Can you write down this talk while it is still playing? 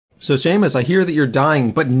So Seamus, I hear that you're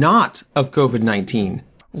dying, but not of COVID-19.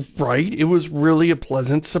 Right? It was really a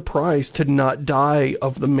pleasant surprise to not die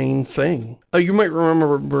of the main thing. You might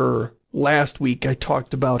remember last week I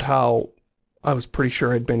talked about how I was pretty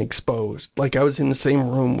sure I'd been exposed. Like, I was in the same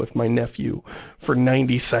room with my nephew for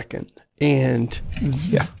 90 seconds. And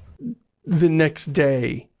yeah, the next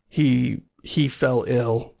day, he fell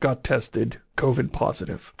ill, got tested, COVID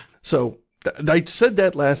positive. So, I said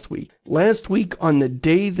that last week. Last week, on the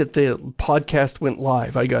day that the podcast went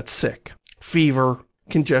live, I got sick. Fever,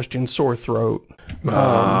 congestion, sore throat.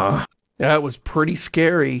 That was pretty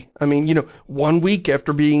scary. I mean, you know, 1 week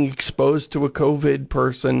after being exposed to a COVID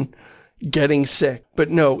person, getting sick. But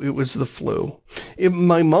no, it was the flu.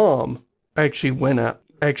 My mom actually went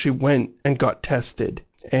and got tested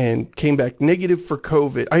and came back negative for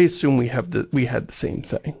COVID. I assume we had the same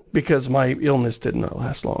thing because my illness did not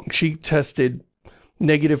last long. She tested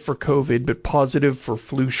negative for COVID, but positive for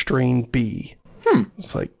flu strain B.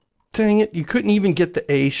 It's like, dang it, you couldn't even get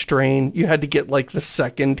the A strain. You had to get like the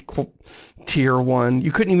second tier one.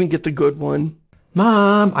 You couldn't even get the good one.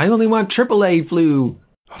 Mom, I only want AAA flu.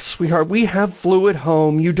 Oh, sweetheart, we have flu at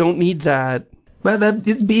home. You don't need that. But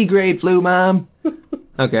it's B grade flu, Mom.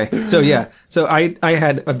 Okay, so yeah. So I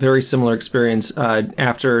had a very similar experience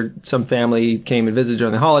after some family came and visited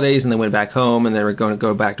during the holidays and they went back home and they were going to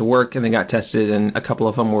go back to work and they got tested and a couple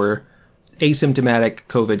of them were asymptomatic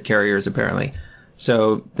COVID carriers apparently.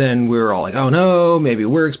 So then we were all like, oh no, maybe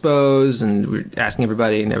we're exposed, and we're asking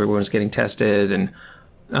everybody and everyone was getting tested. And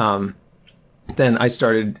then I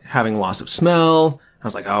started having loss of smell. I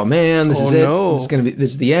was like, oh man, this is it. No.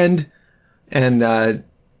 This is the end. And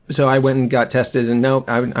so I went and got tested and no,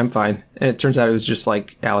 I'm fine. And it turns out it was just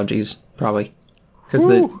like allergies probably because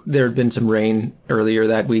there had been some rain earlier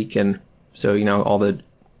that week. And so, you know, all the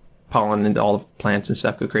pollen and all the plants and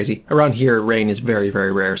stuff go crazy. Around here, rain is very,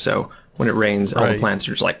 very rare. So when it rains, all the plants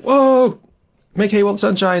are just like, whoa, make hay while the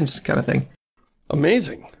sun shines kind of thing.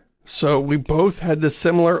 Amazing. So we both had the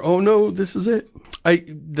similar, oh no, this is it.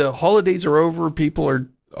 The holidays are over. People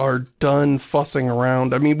are done fussing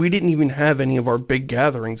around. I mean, we didn't even have any of our big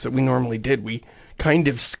gatherings that we normally did. We kind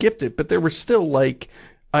of skipped it, but there were still like,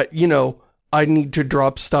 you know, I need to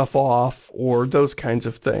drop stuff off or those kinds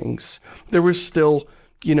of things. There was still,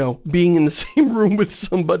 you know, being in the same room with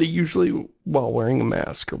somebody, usually while wearing a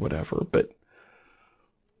mask or whatever. But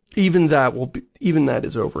even that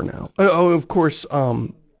is over now. Oh, of course,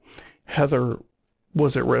 Heather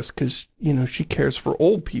was at risk because, you know, she cares for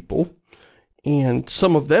old people. And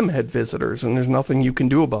some of them had visitors, and there's nothing you can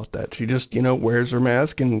do about that. She just, you know, wears her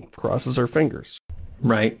mask and crosses her fingers.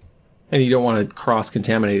 Right. And you don't want to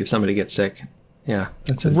cross-contaminate if somebody gets sick. Yeah.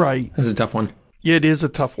 That's a tough one. Yeah, it is a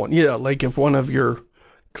tough one. Yeah, like if one of your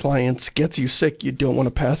clients gets you sick, you don't want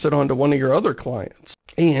to pass it on to one of your other clients.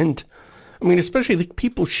 And, I mean, especially the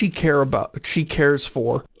people she cares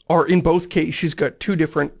for, are in both cases, she's got two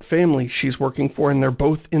different families she's working for, and they're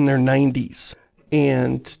both in their 90s.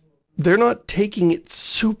 And they're not taking it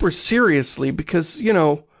super seriously because, you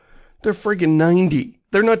know, they're friggin' 90.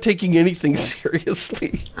 They're not taking anything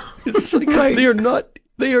seriously. It's like they are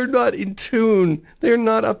not in tune. They're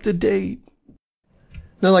not up to date.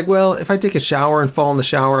 They're like, well, if I take a shower and fall in the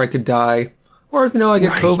shower, I could die. Or if, you know, I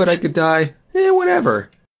get COVID, I could die. Whatever.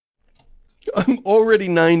 I'm already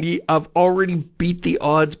 90. I've already beat the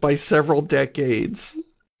odds by several decades.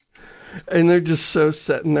 And they're just so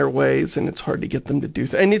set in their ways, and it's hard to get them to do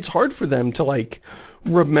and it's hard for them to, like,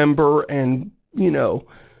 remember and, you know,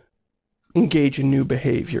 engage in new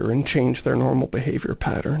behavior and change their normal behavior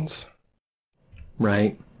patterns.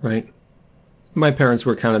 Right. My parents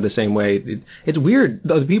were kind of the same way. It's weird.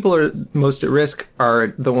 The people who are most at risk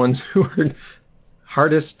are the ones who are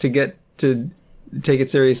hardest to get to take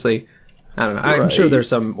it seriously. I don't know. I'm sure there's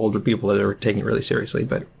some older people that are taking it really seriously,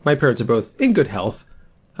 but my parents are both in good health.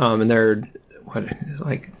 And they're,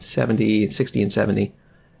 like 60 and 70.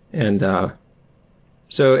 And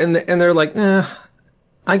so, and they're like,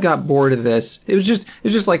 I got bored of this. It was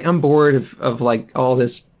just like, I'm bored of like all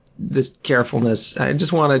this carefulness. I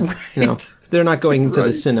just want to, you know, they're not going to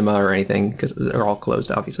the cinema or anything because they're all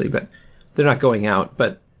closed, obviously, but they're not going out.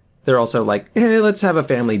 But they're also like, let's have a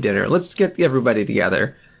family dinner. Let's get everybody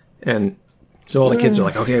together. And so all the kids are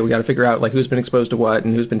like, okay, we got to figure out like who's been exposed to what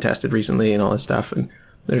and who's been tested recently and all this stuff. And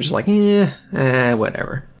they're just like,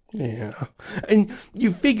 whatever. Yeah. And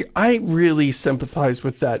you figure, I really sympathize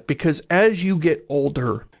with that because as you get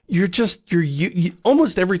older, you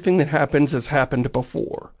almost everything that happens has happened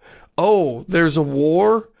before. Oh, there's a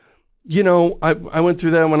war? You know, I went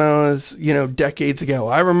through that when I was, you know, decades ago.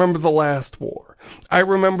 I remember the last war. I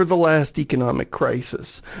remember the last economic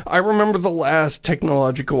crisis. I remember the last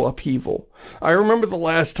technological upheaval. I remember the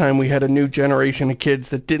last time we had a new generation of kids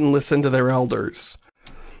that didn't listen to their elders.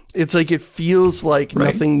 It's like it feels like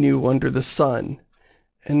nothing new under the sun.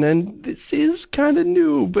 And then this is kind of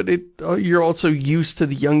new, but you're also used to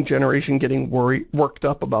the young generation getting worked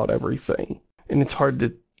up about everything. And it's hard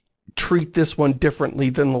to treat this one differently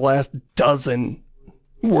than the last dozen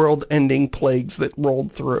world-ending plagues that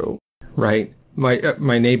rolled through. Right.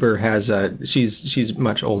 My neighbor has she's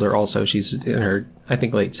much older also. She's in her, I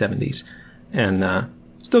think, late 70s, and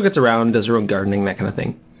still gets around, does her own gardening, that kind of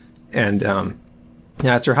thing. And I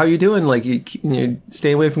asked her, how you doing? Like, you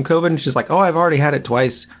stay away from COVID? And she's like, oh, I've already had it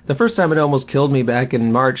twice. The first time it almost killed me back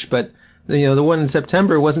in March, but you know, the one in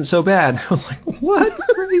September wasn't so bad. I was like, what?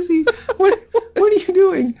 Crazy. What are you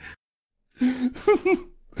doing?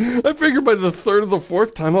 I figure by the third or the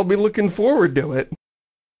fourth time I'll be looking forward to it.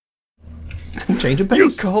 Change of pace.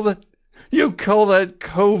 You call that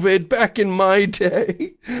COVID? Back in my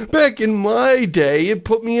day, it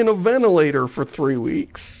put me in a ventilator for 3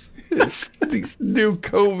 weeks. These new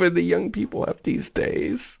COVID the young people have these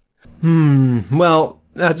days. Well,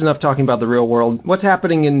 that's enough talking about the real world. What's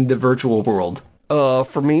happening in the virtual world?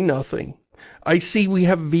 For me, nothing. I see we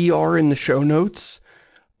have VR in the show notes.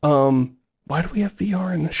 Why do we have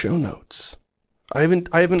VR in the show notes? I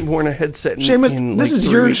haven't worn a headset in Seamus, in this like is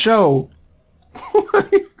 3 your weeks. show.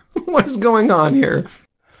 What is going on here?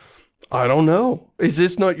 I don't know. Is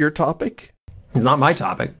this not your topic? Not my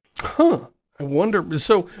topic. Huh. I wonder.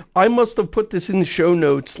 So I must have put this in the show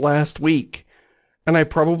notes last week, and I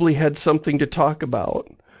probably had something to talk about,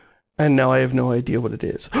 and now I have no idea what it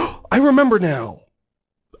is. I remember now.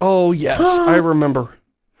 Oh, yes, I remember.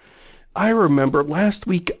 Last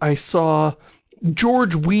week I saw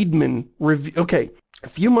George Weidman review. Okay, a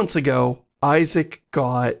few months ago, Isaac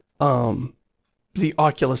got the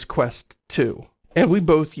Oculus Quest 2. And we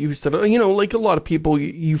both used it. You know, like a lot of people,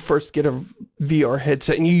 you first get a VR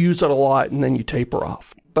headset and you use it a lot and then you taper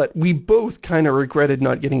off. But we both kind of regretted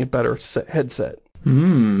not getting a better headset.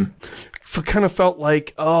 Kind of felt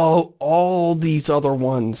like, oh, all these other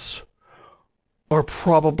ones are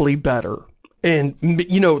probably better. And,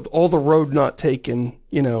 you know, all the road not taken,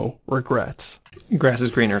 you know, regrets. Grass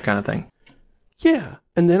is greener kind of thing. Yeah.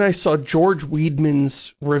 And then I saw George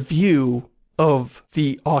Weidman's review of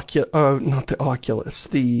the not the Oculus,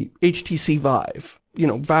 the HTC Vive. You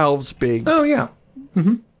know, Valve's big. Oh, yeah.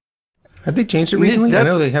 Have they changed it recently? I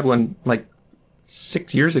know they had one, like,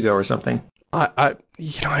 6 years ago or something. I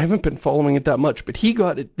haven't been following it that much, but he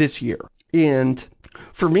got it this year. And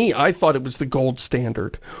for me, I thought it was the gold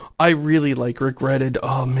standard. I really, regretted,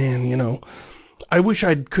 oh, man, you know, I wish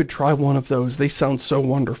I could try one of those. They sound so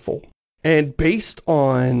wonderful. And based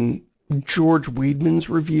on George Weidman's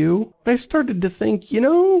review, I started to think, you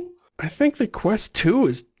know, I think the Quest 2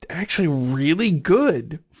 is actually really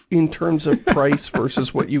good in terms of price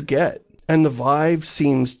versus what you get. And the Vive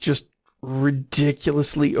seems just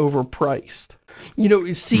ridiculously overpriced. You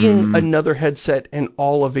know, seeing another headset and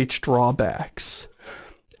all of its drawbacks.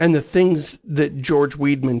 And the things that George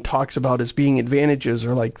Weidman talks about as being advantages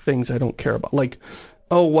are like things I don't care about. Like,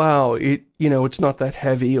 oh wow, it's not that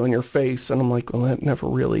heavy on your face. And I'm like, well,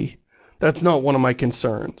 that's not one of my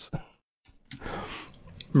concerns.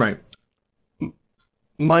 Right.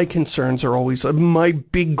 My concerns are always, my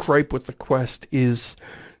big gripe with the Quest is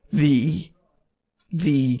the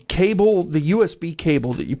cable, the USB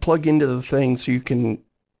cable that you plug into the thing so you can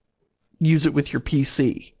use it with your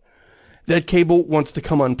PC. That cable wants to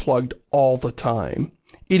come unplugged all the time.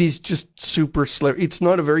 It is just super slippery. It's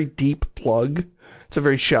not a very deep plug. It's a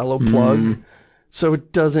very shallow plug. So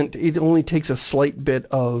it only takes a slight bit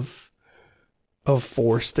of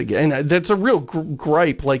force to get, and that's a real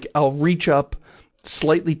gripe. Like, I'll reach up,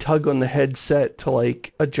 slightly tug on the headset to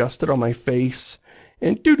like adjust it on my face,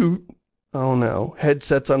 and doo-doo, oh no,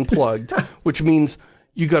 headset's unplugged, which means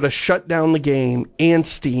you gotta shut down the game and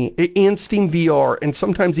Steam VR, and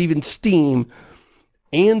sometimes even Steam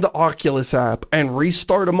and the Oculus app, and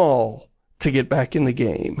restart them all to get back in the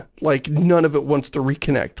game. Like, none of it wants to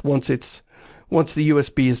reconnect once the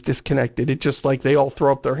USB is disconnected. It's just like they all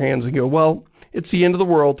throw up their hands and go, well, it's the end of the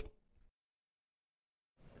world.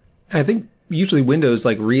 I think usually Windows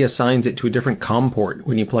reassigns it to a different COM port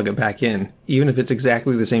when you plug it back in, even if it's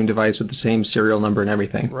exactly the same device with the same serial number and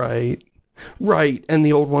everything. Right. Right. And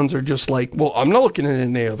the old ones are just like, well, I'm not looking at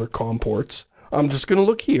any other COM ports. I'm just going to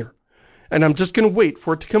look here. And I'm just going to wait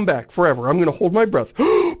for it to come back forever. I'm going to hold my breath.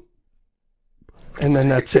 And then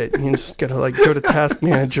that's it. You just got to go to Task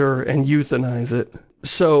Manager and euthanize it.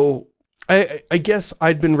 So I guess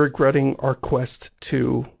I'd been regretting our Quest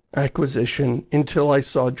 2 acquisition until I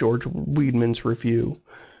saw George Weidman's review.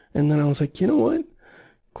 And then I was like, you know what?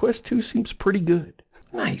 Quest 2 seems pretty good.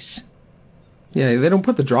 Nice. Yeah, they don't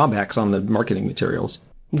put the drawbacks on the marketing materials.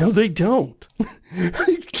 No, they don't.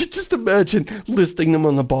 Just imagine listing them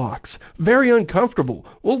on the box. Very uncomfortable.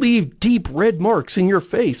 Will leave deep red marks in your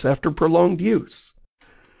face after prolonged use.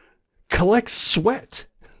 Collects sweat.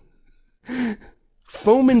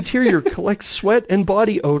 Foam interior collects sweat and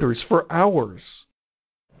body odors for hours.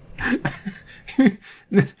 And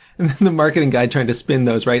then the marketing guy trying to spin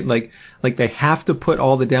those, right? Like they have to put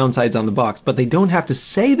all the downsides on the box, but they don't have to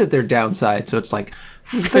say that they're downsides. So it's like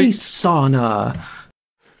face sauna.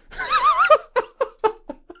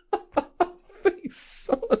 Face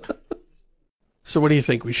sauna. So what do you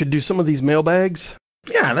think? We should do some of these mailbags?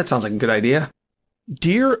 Yeah, that sounds like a good idea.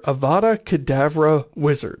 Dear Avada Kedavra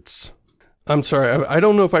Wizards. I'm sorry, I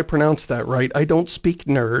don't know if I pronounced that right. I don't speak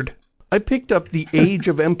nerd. I picked up the Age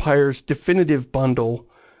of Empires Definitive Bundle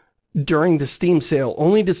during the Steam sale,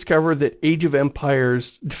 only discovered that Age of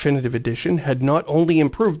Empires Definitive Edition had not only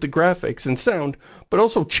improved the graphics and sound, but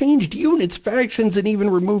also changed units, factions, and even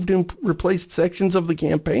removed and replaced sections of the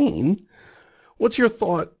campaign. What's your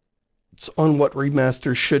thoughts on what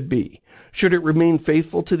remasters should be? Should it remain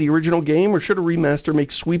faithful to the original game, or should a remaster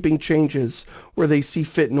make sweeping changes where they see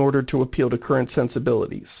fit in order to appeal to current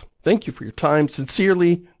sensibilities? Thank you for your time.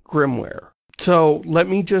 Sincerely, Grimware. So let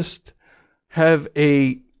me just have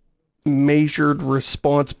a measured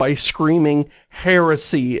response by screaming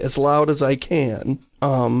heresy as loud as I can.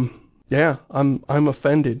 Yeah, I'm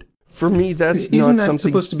offended. For me, that's Isn't not that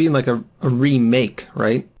something... supposed to be like a remake,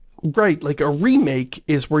 right? Right, like a remake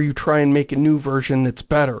is where you try and make a new version that's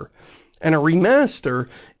better. And a remaster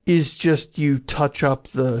is just you touch up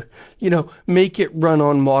the, make it run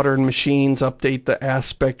on modern machines, update the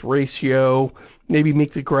aspect ratio, maybe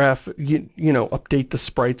make the update the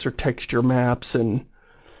sprites or texture maps and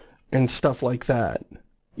stuff like that.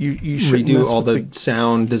 You should redo all the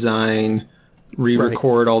sound design,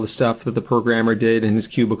 re-record all the stuff that the programmer did in his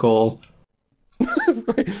cubicle.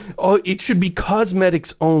 Right. Oh, it should be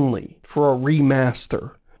cosmetics only for a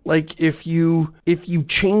remaster. Like, if you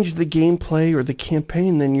change the gameplay or the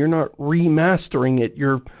campaign, then you're not remastering it.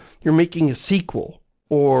 You're making a sequel,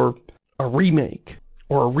 or a remake,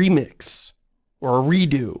 or a remix, or a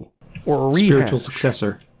redo, or a rehash. Spiritual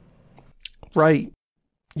successor. Right.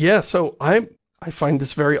 Yeah, so I find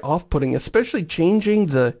this very off-putting, especially changing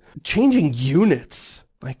units.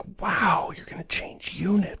 Like, wow, you're gonna change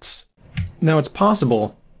units. Now, it's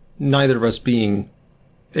possible, neither of us being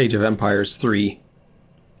Age of Empires 3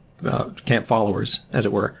 camp followers, as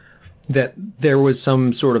it were, that there was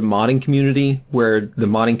some sort of modding community where the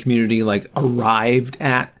modding community arrived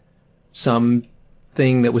at some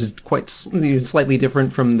thing that was quite slightly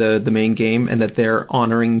different from the main game, and that they're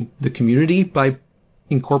honoring the community by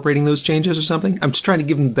incorporating those changes or something. I'm just trying to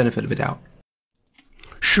give them the benefit of a doubt.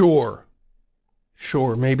 Sure,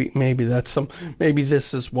 maybe that's maybe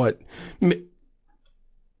this is what...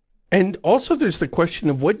 And also there's the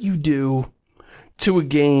question of what you do to a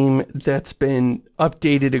game that's been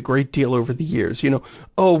updated a great deal over the years.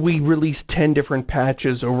 We released 10 different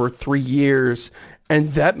patches over 3 years, and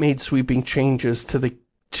that made sweeping changes to the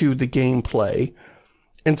gameplay.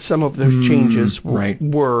 And some of those changes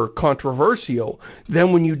were controversial.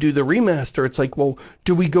 Then when you do the remaster, it's like, well,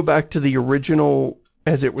 do we go back to the original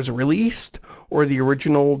as it was released, or the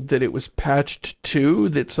original that it was patched to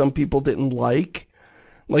that some people didn't like?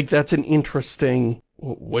 Like, that's an interesting...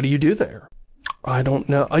 What do you do there? I don't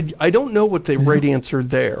know. I don't know what the right answer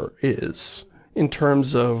there is in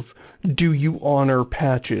terms of, do you honor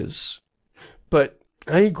patches? But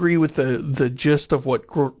I agree with the gist of what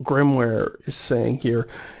Grimware is saying here.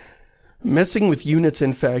 Messing with units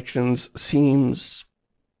and factions seems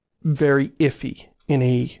very iffy in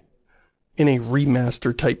a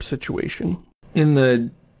remaster type situation.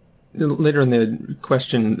 Later in the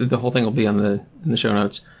question, the whole thing will be in the show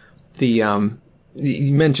notes. He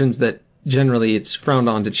mentions that generally it's frowned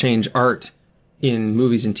on to change art in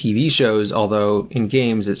movies and TV shows, although in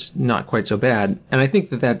games it's not quite so bad. And I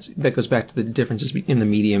think that goes back to the differences in the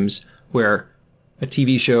mediums, where a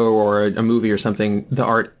TV show or a movie or something, the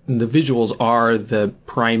art, the visuals are the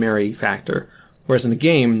primary factor, whereas in a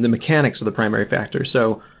game, the mechanics are the primary factor.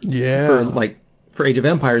 So yeah, for Age of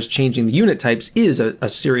Empires, changing the unit types is a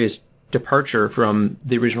serious departure from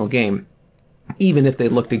the original game, even if they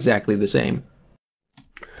looked exactly the same.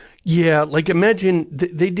 Yeah, like imagine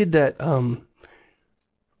they did that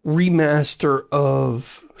remaster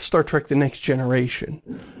of Star Trek The Next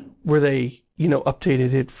Generation, where they,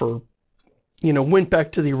 updated it for you know, went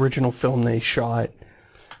back to the original film they shot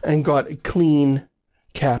and got a clean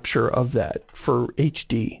capture of that for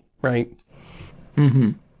HD, right?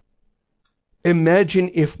 Mm-hmm.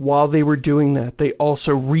 Imagine if while they were doing that, they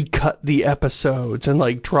also recut the episodes and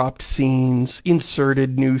like dropped scenes,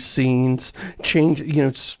 inserted new scenes, changed, you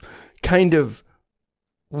know, kind of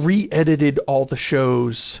re-edited all the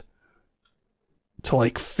shows to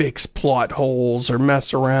like fix plot holes or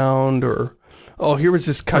mess around, or oh, here was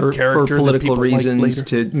this cut character for political reasons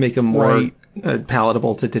to make them more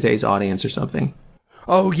palatable to today's audience or something.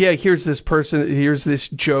 Oh yeah, here's this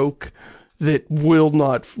joke that would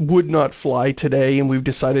not fly today, and we've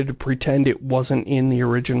decided to pretend it wasn't in the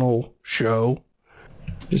original show.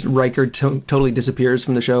 Just Riker totally disappears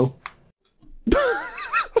from the show.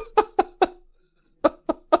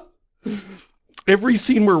 Every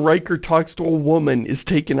scene where Riker talks to a woman is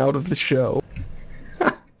taken out of the show.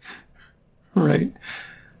 Right.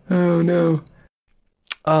 Oh no.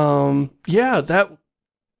 Yeah,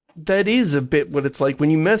 that is a bit what it's like. When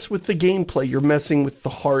you mess with the gameplay, you're messing with the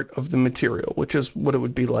heart of the material, which is what it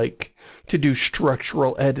would be like to do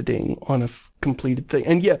structural editing on a completed thing.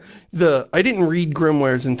 And yeah, I didn't read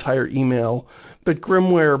Grimware's entire email, but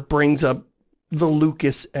Grimware brings up the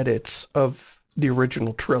Lucas edits of the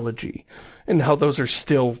original trilogy and how those are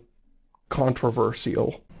still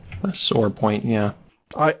controversial. A sore point, yeah.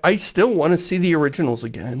 I still want to see the originals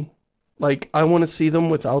again. Like, I want to see them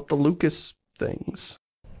without the Lucas things.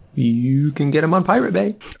 You can get them on Pirate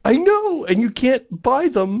Bay. I know, and you can't buy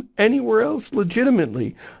them anywhere else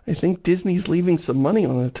legitimately. I think Disney's leaving some money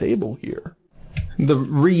on the table here. The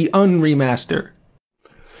unremaster.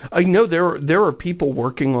 I know there are people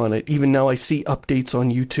working on it. Even now I see updates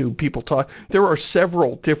on YouTube. People talk. There are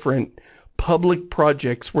several different public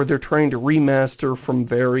projects where they're trying to remaster from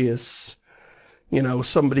various, you know,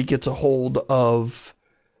 somebody gets a hold of...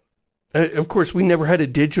 of course, we never had a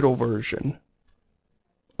digital version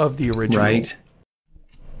of the original. Right.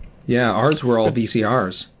 Yeah, ours were all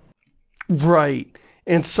VCRs. Right.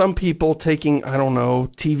 And some people taking, I don't know,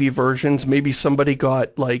 TV versions. Maybe somebody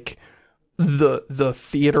got, like, the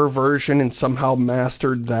theater version and somehow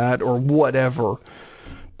mastered that or whatever.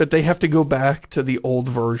 But they have to go back to the old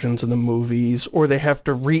versions of the movies, or they have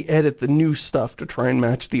to re-edit the new stuff to try and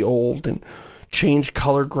match the old and change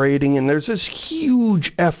color grading. And there's this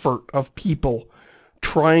huge effort of people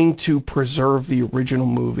trying to preserve the original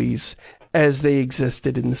movies as they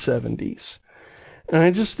existed in the 70s. And I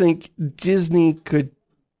just think Disney could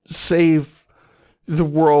save the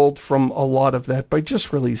world from a lot of that by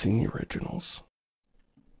just releasing the originals.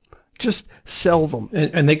 Just sell them.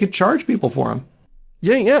 And they could charge people for them.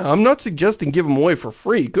 Yeah, I'm not suggesting give them away for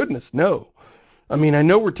free. Goodness, no. I mean, I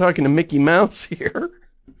know we're talking to Mickey Mouse here.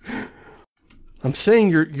 I'm saying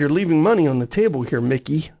you're leaving money on the table here,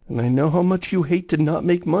 Mickey, and I know how much you hate to not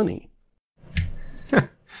make money. I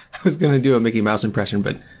was going to do a Mickey Mouse impression,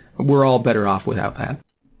 but we're all better off without that.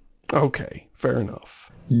 Okay, fair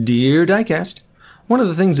enough. Dear Diecast, one of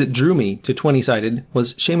the things that drew me to 20-Sided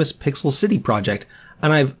was Seamus Pixel City project,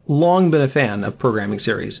 and I've long been a fan of programming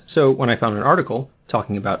series. So when I found an article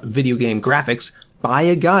talking about video game graphics by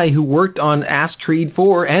a guy who worked on Ass Creed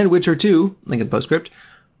 4 and Witcher 2, link in the postscript,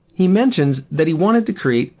 he mentions that he wanted to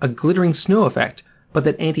create a glittering snow effect, but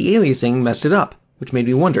that anti-aliasing messed it up, which made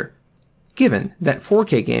me wonder, given that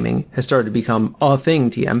 4K gaming has started to become a thing,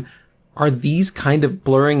 TM, are these kind of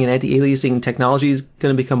blurring and anti-aliasing technologies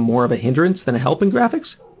going to become more of a hindrance than a help in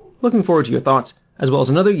graphics? Looking forward to your thoughts, as well as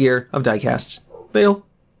another year of Diecasts. Vale,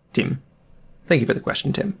 Tim. Thank you for the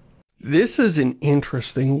question, Tim. This is an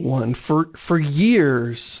interesting one. For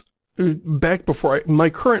years, back before my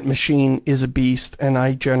current machine is a beast, and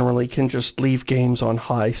I generally can just leave games on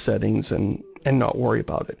high settings and not worry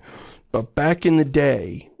about it. But back in the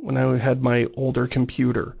day, when I had my older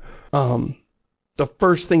computer, the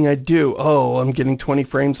first thing I'd do, I'm getting 20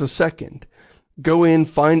 frames a second. Go in,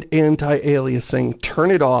 find anti-aliasing,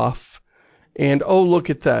 turn it off, and look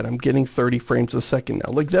at that, I'm getting 30 frames a second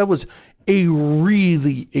now. Like, that was a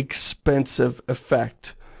really expensive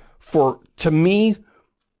effect to me,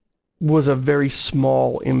 was a very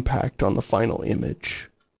small impact on the final image.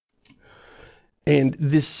 And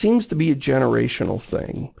this seems to be a generational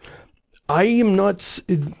thing. I am not...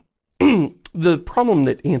 the problem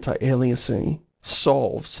that anti-aliasing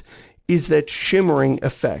solves is that shimmering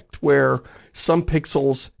effect where some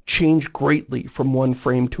pixels change greatly from one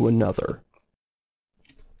frame to another.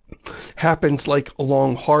 Happens like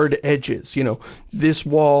along hard edges. You know, this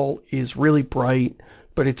wall is really bright,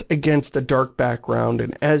 but it's against a dark background,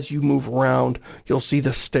 and as you move around, you'll see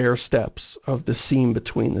the stair steps of the seam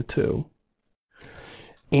between the two.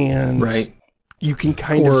 And right. you can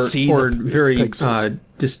kind of see or the very pixels.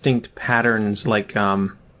 distinct patterns, like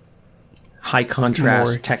high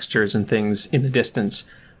contrast textures and things in the distance.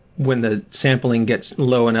 When the sampling gets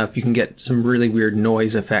low enough, you can get some really weird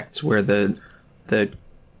noise effects where the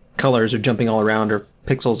colors are jumping all around, or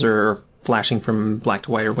pixels are flashing from black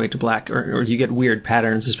to white or white to black, or you get weird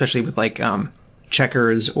patterns, especially with like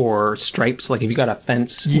checkers or stripes. Like if you got a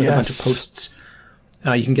fence with a bunch of posts,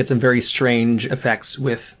 you can get some very strange effects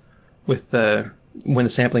with the when the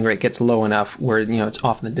sampling rate gets low enough where, you know, it's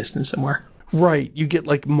off in the distance somewhere. Right, you get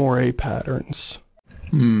like moire patterns.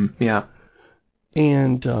 Yeah.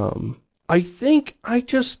 And I think I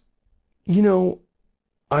just, you know,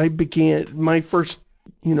 I began my first,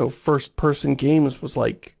 you know, first-person games was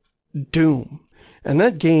like Doom. And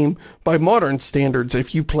that game, by modern standards,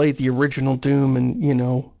 if you play the original Doom and, you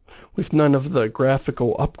know, with none of the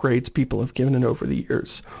graphical upgrades people have given it over the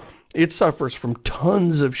years, it suffers from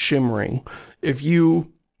tons of shimmering. If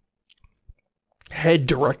you head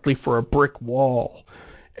directly for a brick wall,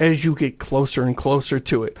 as you get closer and closer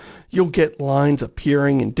to it, you'll get lines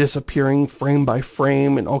appearing and disappearing frame by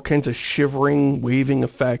frame and all kinds of shivering, waving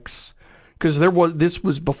effects. Because this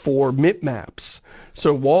was before mipmaps,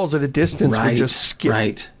 so walls at a distance would just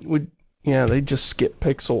skip. They just skip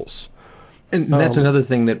pixels. And that's another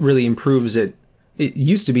thing that really improves it. It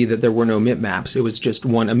used to be that there were no mipmaps. It was just a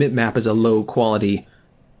mipmap is a low quality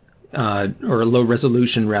or a low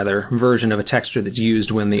resolution rather version of a texture that's used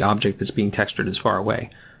when the object that's being textured is far away.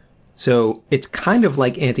 So it's kind of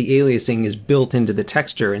like anti-aliasing is built into the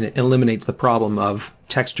texture, and it eliminates the problem of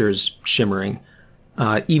textures shimmering,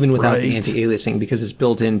 even without the anti-aliasing, because it's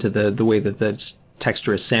built into the way that the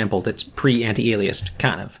texture is sampled. It's pre-anti-aliased,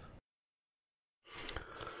 kind of.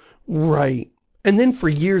 Right. And then for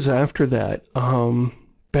years after that,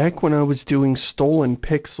 back when I was doing Stolen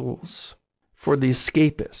Pixels for The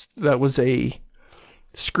Escapist, that was a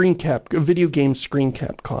video game screen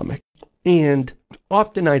cap comic. And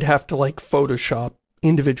often I'd have to like Photoshop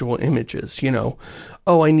individual images, you know.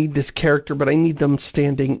 Oh, I need this character, but I need them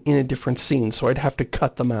standing in a different scene, so I'd have to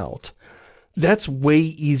cut them out. That's way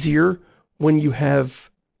easier when you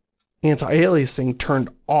have anti-aliasing turned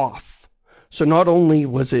off. So not only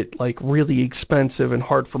was it like really expensive and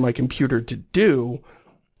hard for my computer to do,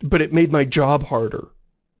 but it made my job harder.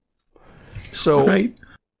 So,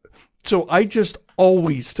 so I just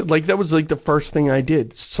always, like, that was like the first thing I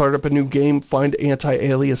did. Start up a new game, find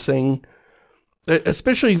anti-aliasing,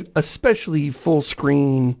 especially full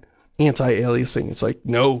screen anti-aliasing. It's like,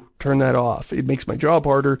 no, turn that off. It makes my job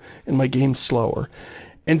harder and my game slower.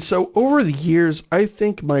 And so over the years, I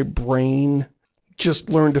think my brain just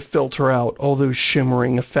learned to filter out all those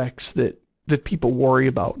shimmering effects that people worry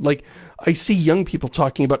about. Like, I see young people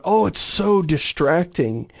talking about, oh, it's so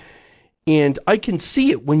distracting. And I can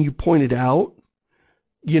see it when you point it out.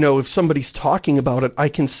 You know, if somebody's talking about it, I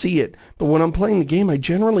can see it. But when I'm playing the game, I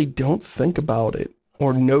generally don't think about it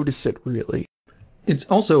or notice it, really. It's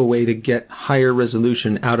also a way to get higher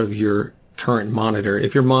resolution out of your current monitor.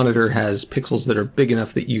 If your monitor has pixels that are big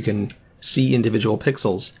enough that you can see individual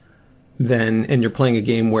pixels, then, and you're playing a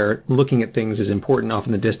game where looking at things is important off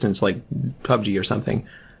in the distance, like PUBG or something,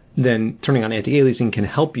 then turning on anti-aliasing can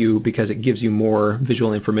help you because it gives you more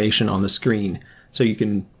visual information on the screen, so you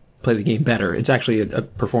can play the game better. It's actually a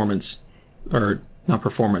performance, or not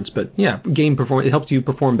performance, but yeah, game performance. It helps you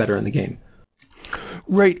perform better in the game.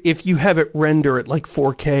 Right, if you have it render at like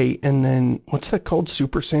 4K and then, what's that called,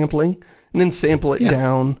 super sampling? And then sample it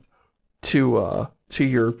down to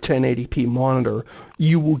your 1080p monitor,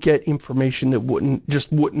 you will get information that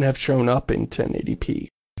wouldn't have shown up in 1080p.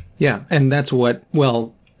 Yeah, and that's what,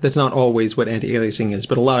 well, that's not always what anti-aliasing is,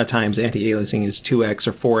 but a lot of times anti-aliasing is 2x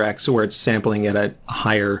or 4x, where it's sampling at a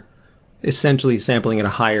higher, essentially sampling at a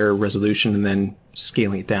higher resolution and then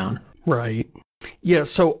scaling it down. Right. Yeah,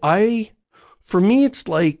 so for me, it's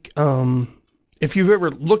like, if you've ever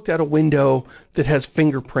looked at a window that has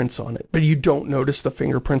fingerprints on it, but you don't notice the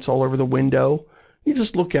fingerprints all over the window, you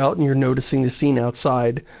just look out and you're noticing the scene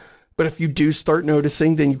outside. But if you do start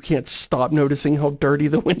noticing, then you can't stop noticing how dirty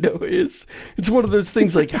the window is. It's one of those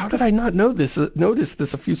things like, how did I not notice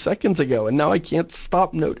this a few seconds ago? And now I can't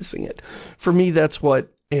stop noticing it. For me, that's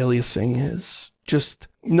what aliasing is. Just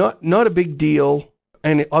not a big deal,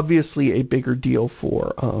 and obviously a bigger deal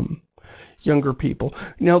for younger people.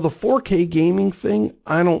 Now, the 4K gaming thing,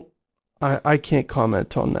 I can't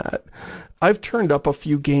comment on that. I've turned up a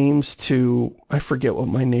few games to, I forget what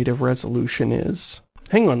my native resolution is.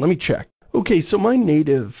 Hang on, let me check. Okay, so my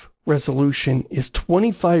native resolution is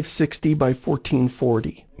 2560 by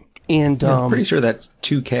 1440. And I'm pretty sure that's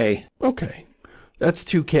 2K. Okay, that's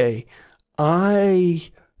 2K. I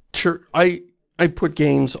I put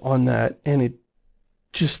games on that, and it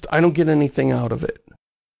just, I don't get anything out of it.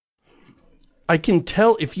 I can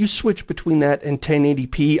tell, if you switch between that and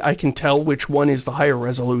 1080p, I can tell which one is the higher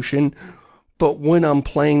resolution, but when I'm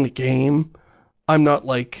playing the game, I'm not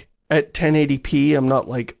like, at 1080p, I'm not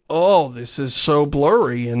like, oh, this is so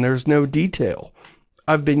blurry and there's no detail.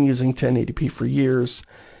 I've been using 1080p for years,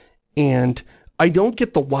 and I don't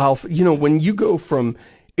get the wow. You know, when you go from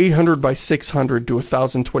 800 by 600 to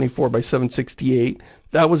 1024 by 768,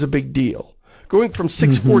 that was a big deal. Going from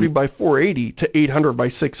 640 by 480 to 800 by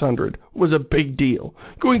 600 was a big deal.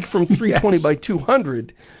 Going from 320 by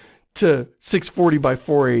 200 to 640 by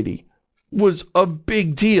 480 was a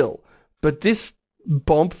big deal. But this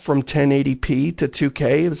bump from 1080p to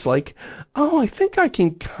 2K, it's like, oh, I think I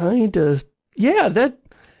can kind of, yeah,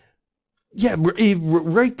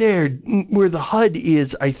 right there where the HUD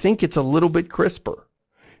is, I think it's a little bit crisper.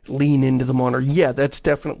 Lean into the monitor. Yeah, that's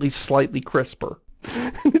definitely slightly crisper.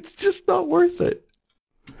 It's just not worth it.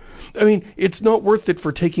 I mean, it's not worth it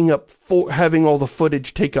for having all the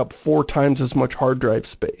footage take up 4 times as much hard drive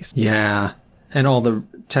space. Yeah, and all the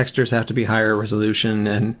textures have to be higher resolution,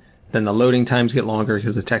 and then the loading times get longer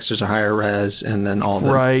because the textures are higher res, and then all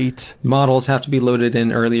the models have to be loaded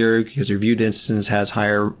in earlier because your view distance has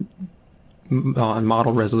higher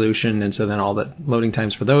model resolution, and so then all the loading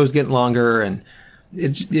times for those get longer, and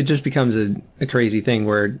it just becomes a crazy thing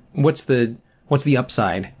where what's the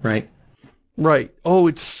upside, right? Right. Oh,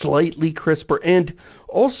 it's slightly crisper. And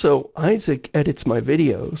also, Isaac edits my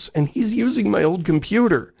videos, and he's using my old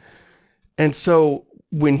computer. And so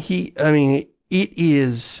when it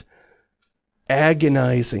is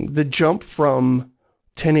agonizing. The jump from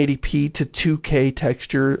 1080p to 2K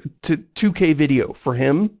texture to 2K video for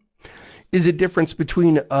him is a difference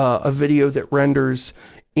between a video that renders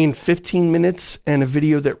in 15 minutes and a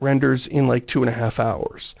video that renders in like 2.5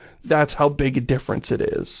 hours. That's how big a difference it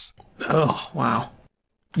is. Oh, wow.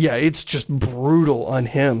 Yeah, it's just brutal on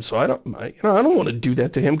him. So I don't want to do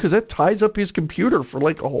that to him because that ties up his computer for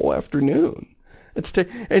like a whole afternoon.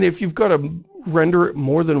 And if you've got to render it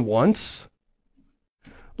more than once,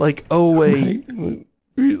 like, oh wait, right.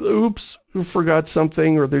 Oops, we forgot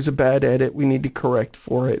something, or there's a bad edit, we need to correct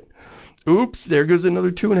for it. Oops, there goes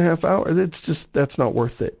another 2.5 hours. That's not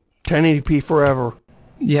worth it. 1080p forever.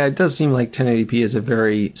 Yeah, it does seem like 1080p is a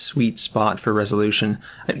very sweet spot for resolution.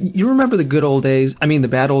 You remember the good old days? I mean, the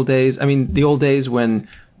bad old days? I mean, the old days when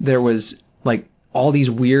there was, like, all these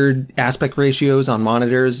weird aspect ratios on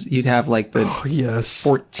monitors. You'd have, like, the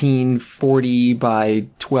 1440 by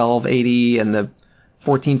 1280 and the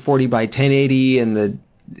 1440 by 1080 and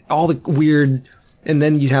all the weird... And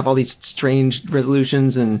then you'd have all these strange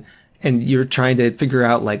resolutions, and you're trying to figure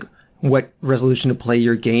out, like, what resolution to play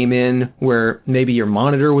your game in, where maybe your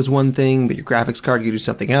monitor was one thing, but your graphics card could do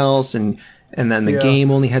something else, and then the game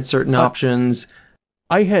only had certain options.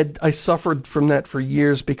 I suffered from that for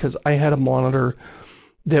years because I had a monitor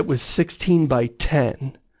that was 16 by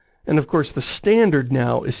 10. And of course the standard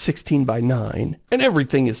now is 16 by 9. And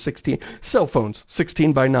everything is 16. Cell phones,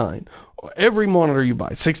 16 by 9. Every monitor you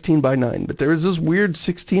buy, 16 by 9. But there was this weird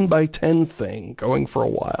 16 by 10 thing going for a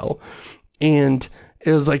while. And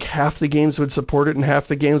it was like half the games would support it and half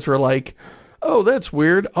the games were like, oh, that's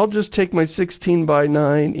weird. I'll just take my 16 by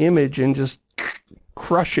 9 image and just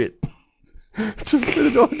crush it to fit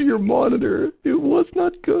it onto your monitor. It was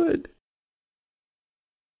not good.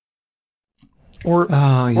 Or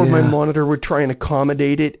my monitor would try and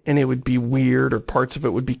accommodate it and it would be weird, or parts of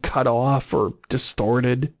it would be cut off or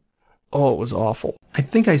distorted. Oh, it was awful. I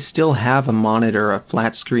think I still have a monitor, a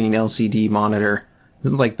flat screen LCD monitor,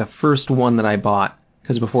 like the first one that I bought.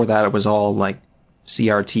 Because before that, it was all, like,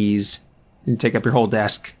 CRTs. You take up your whole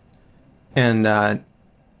desk. And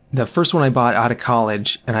the first one I bought out of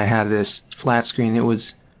college, and I had this flat screen, it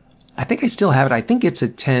was... I think I still have it. I think it's a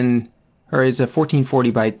 1440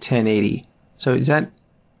 by 1080. So is that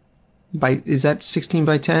 16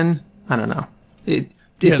 by 10? I don't know.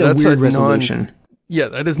 It's a weird resolution. Yeah,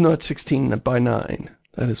 that is not 16 by 9.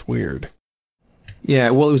 That is weird. Yeah,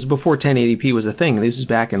 well, it was before 1080p was a thing. This was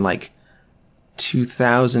back in, like,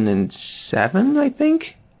 2007, I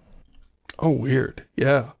think. Oh, weird.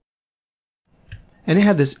 Yeah. And it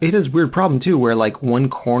had this weird problem too, where like one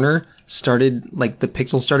corner started, like the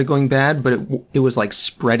pixels started going bad, but it was like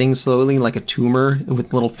spreading slowly like a tumor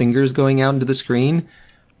with little fingers going out into the screen.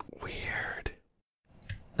 Weird.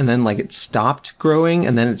 And then like it stopped growing,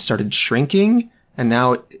 and then it started shrinking, and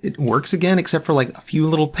now it works again, except for like a few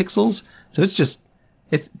little pixels. So it's just...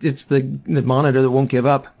 It's the monitor that won't give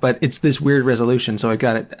up, but it's this weird resolution, so I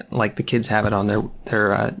got it like the kids have it on their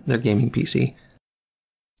gaming PC.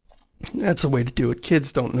 That's a way to do it.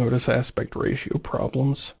 Kids don't notice aspect ratio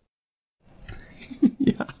problems.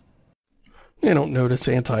 Yeah. They don't notice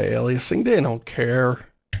anti-aliasing. They don't care.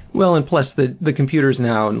 Well, and plus the computers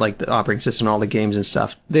now, like the operating system, all the games and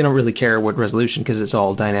stuff, they don't really care what resolution because it's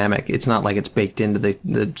all dynamic. It's not like it's baked into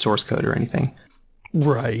the source code or anything.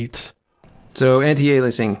 Right. So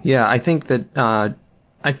anti-aliasing, yeah, I think that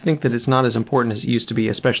it's not as important as it used to be,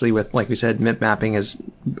 especially with, like we said, MIP mapping is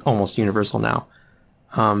almost universal now.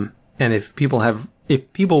 And if people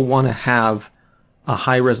want to have a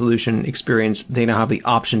high resolution experience, they now have the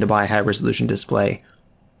option to buy a high resolution display.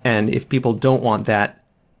 And if people don't want that,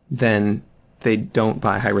 then they don't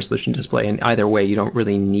buy a high resolution display. And either way, you don't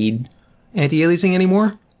really need anti-aliasing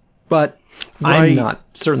anymore. But Right. I'm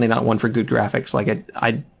certainly not one for good graphics. Like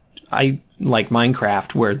I like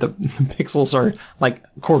Minecraft, where the pixels are like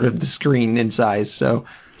a quarter of the screen in size. So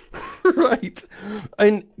Right.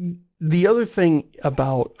 And the other thing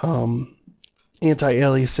about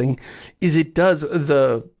anti-aliasing is it does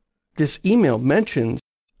this email mentions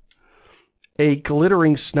a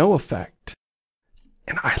glittering snow effect.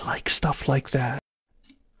 And I like stuff like that.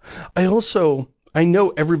 I know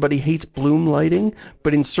everybody hates bloom lighting,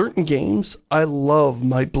 but in certain games, I love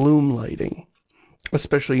my bloom lighting.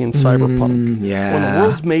 Especially in Cyberpunk. Yeah. When the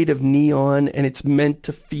world's made of neon and it's meant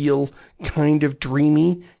to feel kind of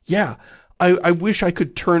dreamy, yeah. I wish I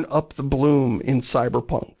could turn up the bloom in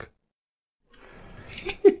Cyberpunk.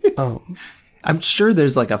 I'm sure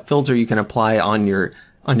there's like a filter you can apply on your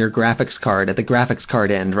graphics card at the graphics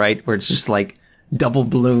card end, right? Where it's just like double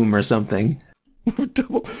bloom or something.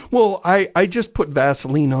 Well, I just put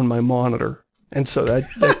Vaseline on my monitor, and so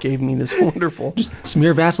that gave me this wonderful... Just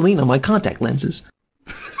smear Vaseline on my contact lenses.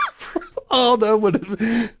 Oh, that would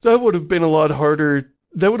have been a lot harder.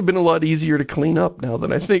 That would have been a lot easier to clean up now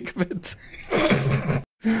that I think of it.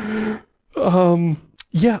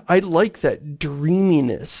 Yeah, I like that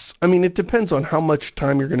dreaminess. I mean, it depends on how much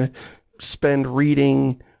time you're going to spend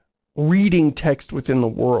reading text within the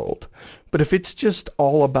world. But if it's just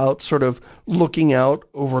all about sort of looking out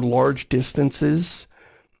over large distances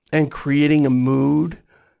and creating a mood,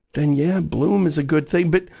 then yeah, bloom is a good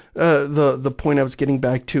thing. But the point I was getting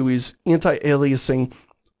back to is anti-aliasing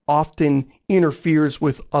often interferes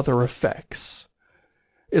with other effects.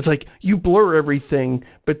 It's like you blur everything,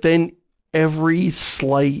 but then every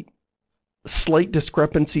slight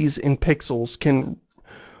discrepancies in pixels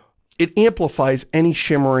it amplifies any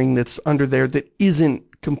shimmering that's under there that isn't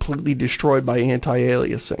completely destroyed by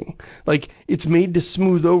anti-aliasing. Like, it's made to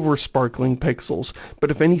smooth over sparkling pixels, but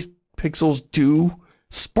if any pixels do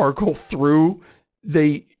sparkle through,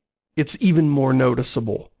 it's even more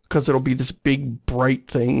noticeable, because it'll be this big bright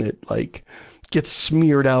thing that, like, gets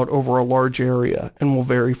smeared out over a large area and will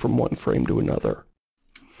vary from one frame to another.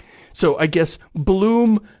 So I guess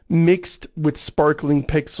bloom mixed with sparkling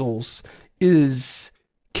pixels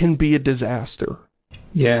can be a disaster.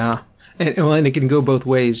 Yeah. And it can go both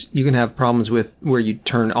ways. You can have problems with where you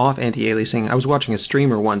turn off anti-aliasing. I was watching a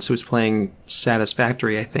streamer once who was playing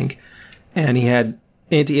Satisfactory, I think, and he had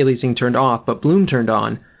anti-aliasing turned off, but bloom turned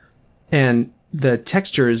on. And the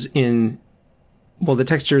textures the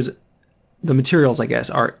materials, I guess,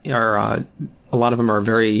 are a lot of them are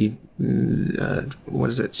very,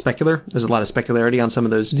 specular? There's a lot of specularity on some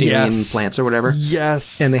of those alien plants or whatever.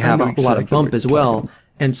 Yes. And they have a lot of bump as well.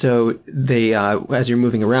 And so they, as you're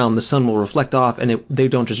moving around, the sun will reflect off, and they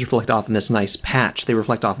don't just reflect off in this nice patch. They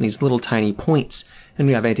reflect off in these little tiny points. And when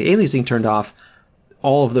you have anti-aliasing turned off,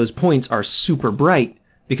 all of those points are super bright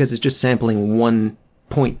because it's just sampling 1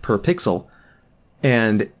 point per pixel.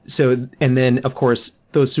 And then, of course,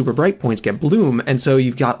 those super bright points get bloom, and so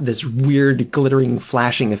you've got this weird glittering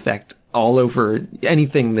flashing effect all over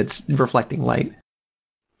anything that's reflecting light.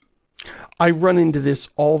 I run into this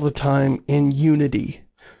all the time in Unity.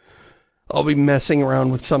 I'll be messing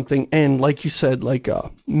around with something, and like you said, like a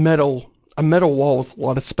metal wall with a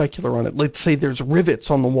lot of specular on it. Let's say there's rivets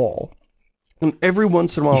on the wall. And every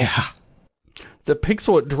once in a while, the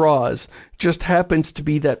pixel it draws just happens to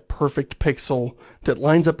be that perfect pixel that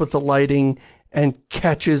lines up with the lighting and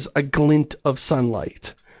catches a glint of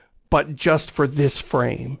sunlight. But just for this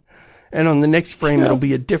frame. And on the next frame, it'll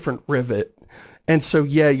be a different rivet. And so,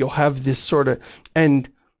 yeah, you'll have this sort of... And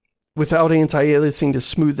without anti-aliasing to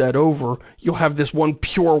smooth that over, you'll have this one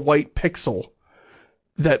pure white pixel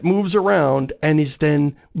that moves around and is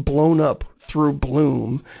then blown up through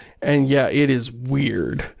bloom. And yeah, it is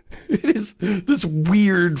weird. It is this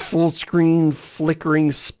weird full-screen,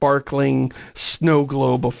 flickering, sparkling snow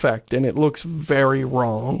globe effect, and it looks very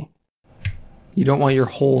wrong. You don't want your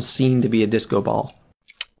whole scene to be a disco ball.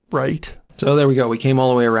 Right. So there we go. We came all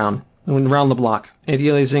the way around. I went around the block.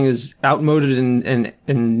 Anti-aliasing is outmoded and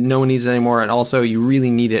no one needs it anymore, and also you really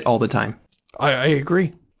need it all the time. I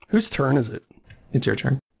agree. Whose turn is it? It's your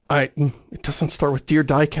turn. It doesn't start with Dear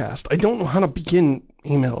Diecast. I don't know how to begin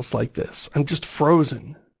emails like this. I'm just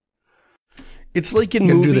frozen. It's like in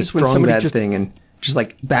movies do this when strong somebody bad just thing and just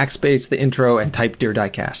like backspace the intro and type Dear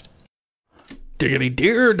Diecast. Diggity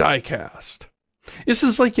Dear Diecast. This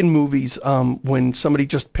is like in movies when somebody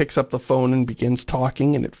just picks up the phone and begins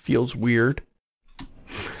talking and it feels weird.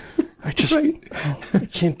 I just I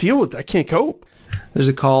can't deal with it. I can't cope. There's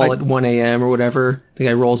a call at 1 a.m. or whatever. The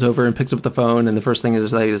guy rolls over and picks up the phone, and the first thing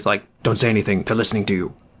is like, don't say anything. They're listening to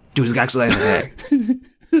you. Do exactly like that.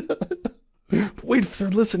 Wait, if they're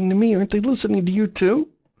listening to me, aren't they listening to you too?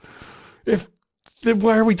 Then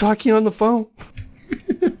why are we talking on the phone?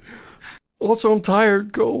 Also, I'm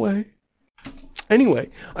tired. Go away. Anyway,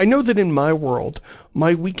 I know that in my world,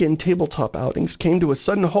 my weekend tabletop outings came to a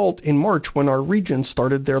sudden halt in March when our region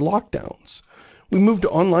started their lockdowns. We moved to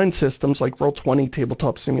online systems like Roll20,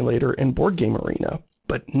 Tabletop Simulator, and Board Game Arena,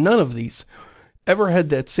 but none of these ever had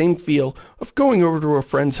that same feel of going over to a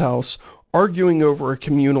friend's house, arguing over a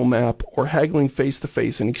communal map, or haggling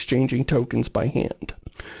face-to-face and exchanging tokens by hand.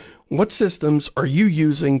 What systems are you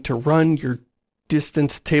using to run your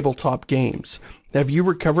distance tabletop games? Have you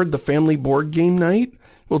recovered the family board game night?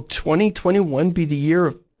 Will 2021 be the year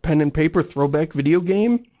of pen and paper throwback video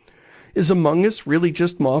game? Is Among Us really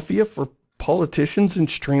just Mafia for politicians and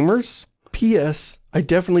streamers? P.S. I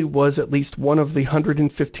definitely was at least one of the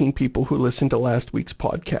 115 people who listened to last week's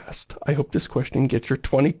podcast. I hope this question gets your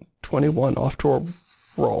 2021 off to a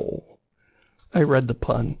roll. I read the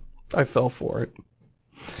pun. I fell for it.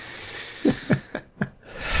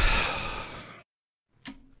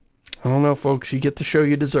 I don't know, folks. You get the show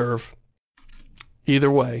you deserve. Either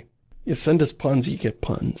way, you send us puns, you get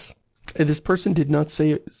puns. And this person did not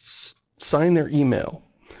sign their email.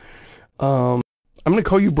 I'm going to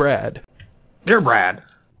call you Brad. Dear Brad.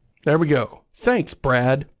 There we go. Thanks,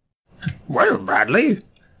 Brad. Well, Bradley,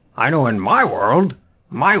 I know in my world,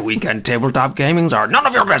 my weekend tabletop gamings are none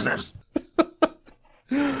of your business.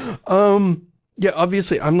 Yeah,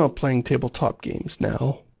 obviously I'm not playing tabletop games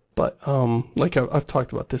now, but like I've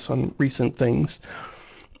talked about this on recent things.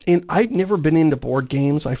 And I've never been into board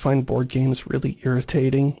games. I find board games really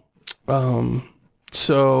irritating.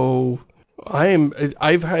 So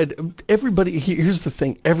I've had everybody, here's the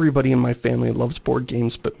thing, everybody in my family loves board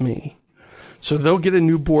games but me. So they'll get a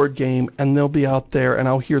new board game and they'll be out there and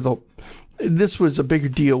I'll hear this was a bigger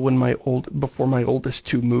deal when before my oldest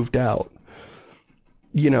two moved out.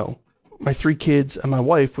 You know, my 3 kids and my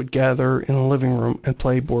wife would gather in the living room and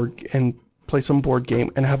play some board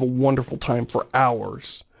game and have a wonderful time for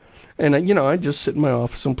hours. And you know, I'd just sit in my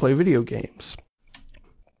office and play video games.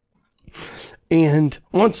 And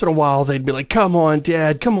once in a while, they'd be like, come on,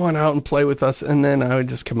 Dad, come on out and play with us. And then I would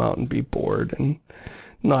just come out and be bored and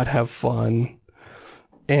not have fun.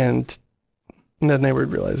 And then they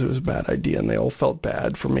would realize it was a bad idea, and they all felt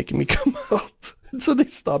bad for making me come out. So they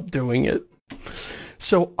stopped doing it.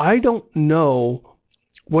 So I don't know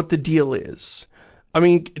what the deal is. I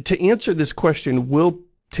mean, to answer this question, will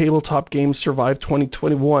tabletop games survive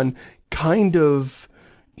 2021, kind of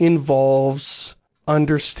involves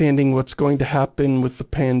understanding what's going to happen with the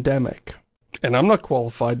pandemic. And I'm not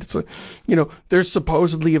qualified. It's you know, there's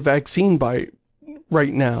supposedly a vaccine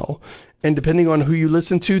right now. And depending on who you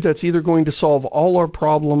listen to, that's either going to solve all our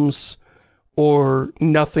problems or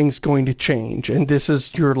nothing's going to change. And this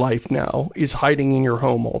is your life now, is hiding in your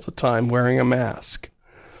home all the time, wearing a mask,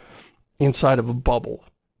 inside of a bubble,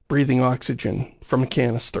 breathing oxygen from a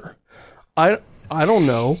canister. I don't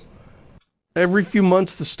know. Every few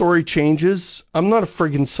months the story changes. I'm not a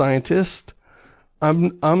friggin' scientist.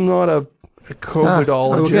 I'm not a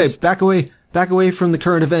COVIDologist. Okay, back away from the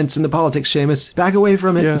current events and the politics, Seamus. Back away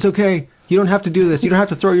from it. Yeah. It's okay. You don't have to do this. You don't have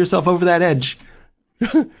to throw yourself over that edge.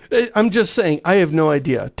 I'm just saying, I have no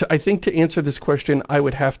idea. I think to answer this question, I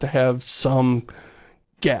would have to have some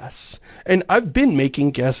guess. And I've been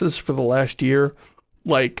making guesses for the last year.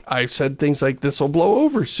 Like, I've said things like, this will blow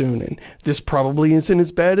over soon, and this probably isn't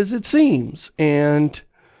as bad as it seems. And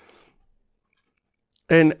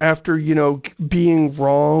after, you know, being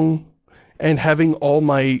wrong and having all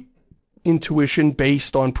my intuition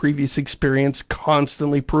based on previous experience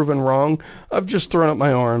constantly proven wrong, I've just thrown up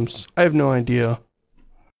my arms. I have no idea.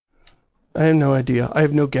 I have no idea. I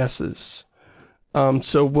have no guesses.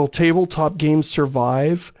 So will tabletop games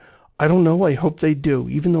survive? I don't know. I hope they do.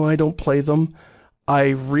 Even though I don't play them, I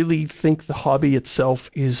really think the hobby itself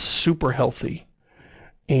is super healthy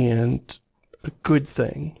and a good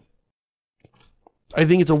thing. I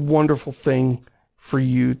think it's a wonderful thing for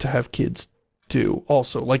you to have kids do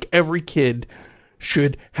also. Like, every kid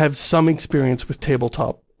should have some experience with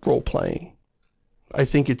tabletop role-playing. I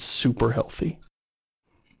think it's super healthy.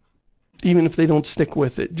 Even if they don't stick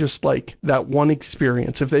with it, just like that one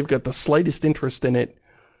experience, if they've got the slightest interest in it,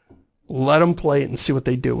 let them play it and see what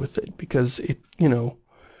they do with it. Because it, you know,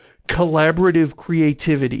 collaborative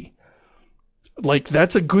creativity, like,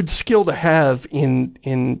 that's a good skill to have in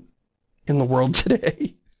the world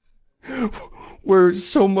today. where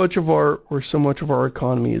so much of our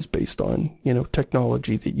economy is based on, you know,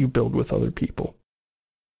 technology that you build with other people.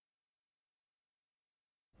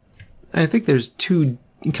 I think there's two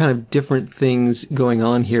kind of different things going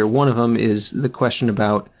on here. One of them is the question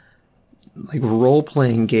about like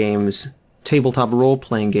role-playing games, tabletop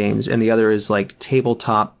role-playing games, and the other is like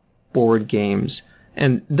tabletop board games.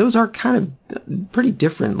 And those are kind of pretty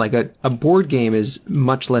different. Like a board game is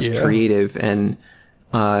much less creative and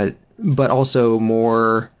but also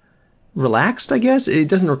more relaxed, I guess. It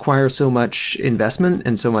doesn't require so much investment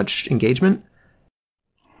and so much engagement.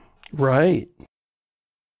 Right.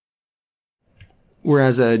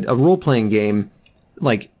 Whereas a role-playing game,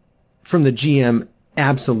 like, from the GM,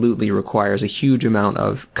 absolutely requires a huge amount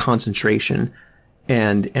of concentration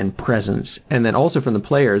and presence. And then also from the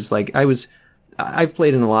players, like, I've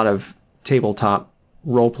played in a lot of tabletop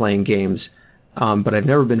role-playing games, but I've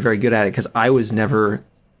never been very good at it because I was never,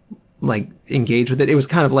 like, engaged with it. It was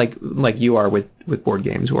kind of like you are with board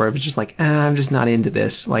games, where I was just like, I'm just not into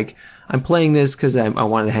this. Like, I'm playing this because I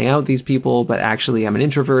wanted to hang out with these people, but actually I'm an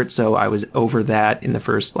introvert, so I was over that in the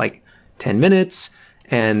first, like, 10 minutes,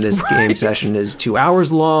 and this game session is 2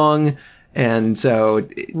 hours long, and so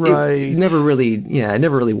it never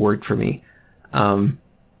really worked for me.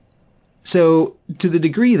 So to the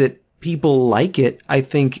degree that people like it, I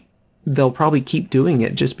think they'll probably keep doing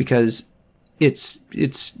it just because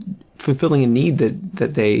it's fulfilling a need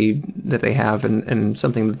that they have and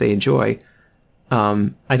something that they enjoy.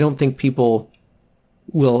 I don't think people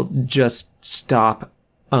will just stop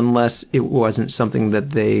unless it wasn't something that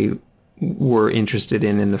they were interested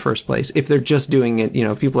in the first place. If they're just doing it, you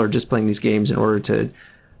know, if people are just playing these games in order to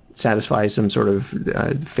satisfy some sort of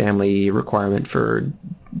family requirement for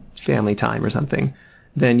family time or something,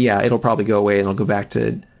 then yeah, it'll probably go away and it'll go back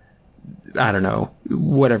to, I don't know,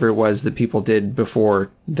 whatever it was that people did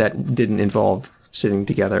before that didn't involve sitting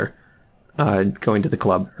together, going to the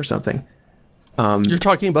club or something. You're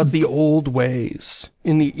talking about the old ways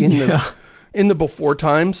in the before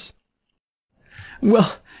times.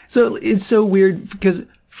 Well, so it's so weird because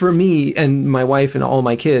for me and my wife and all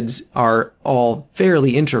my kids are all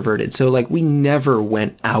fairly introverted. So like we never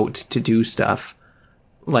went out to do stuff,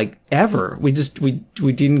 like, ever. We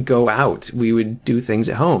didn't go out. We would do things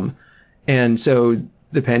at home. And so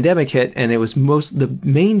the pandemic hit, and the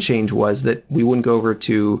main change was that we wouldn't go over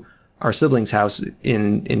to our siblings' house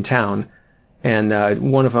in town. And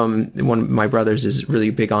one of my brothers is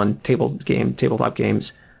really big on tabletop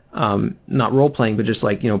games, not role playing, but just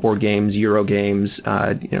like, you know, board games, Euro games,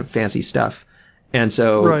 you know, fancy stuff. And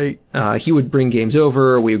so he would bring games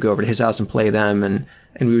over. We would go over to his house and play them, and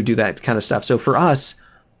we would do that kind of stuff. So for us,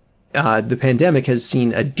 the pandemic has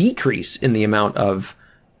seen a decrease in the amount of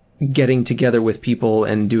getting together with people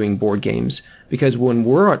and doing board games, because when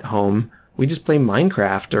we're at home, we just play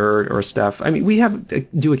Minecraft or stuff. I mean, we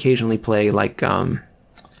do occasionally play like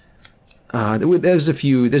there's a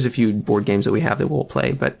few board games that we have that we'll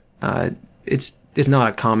play, but it's not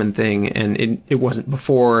a common thing, and it wasn't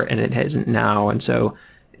before, and it isn't now, and so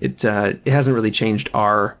it hasn't really changed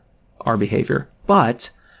our behavior. But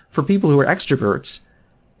for people who are extroverts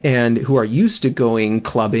and who are used to going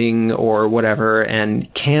clubbing or whatever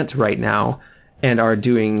and can't right now and are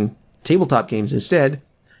doing tabletop games instead,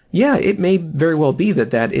 yeah, it may very well be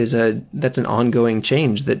that's an ongoing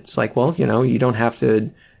change. That's like, well, you know, you don't have to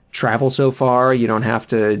travel so far. You don't have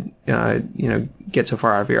to, you know, get so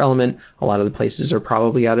far out of your element. A lot of the places are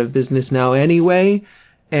probably out of business now anyway.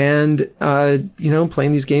 And, you know,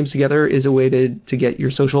 playing these games together is a way to get your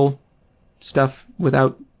social stuff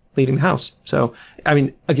without leaving the house. So, I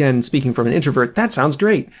mean, again, speaking from an introvert, that sounds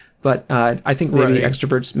great. But I think maybe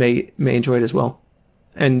extroverts may enjoy it as well.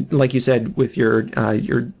 And like you said, with your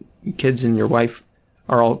kids and your wife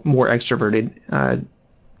are all more extroverted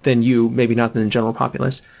than you, maybe not than the general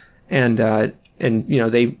populace, and you know,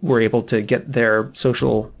 they were able to get their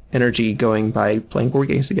social energy going by playing board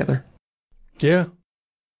games together. Yeah.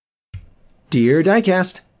 Dear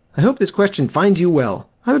Diecast, I hope this question finds you well.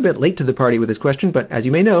 I'm a bit late to the party with this question, but as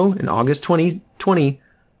you may know, in August 2020,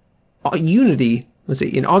 Unity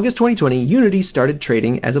started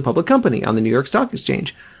trading as a public company on the New York Stock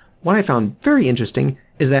Exchange. What I found very interesting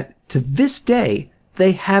is that to this day,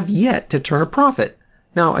 they have yet to turn a profit.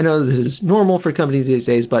 Now, I know this is normal for companies these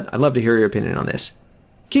days, but I'd love to hear your opinion on this.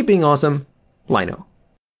 Keep being awesome, Lino.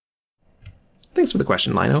 Thanks for the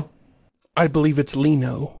question, Lino. I believe it's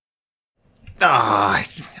Lino. I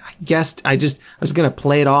guessed. I was going to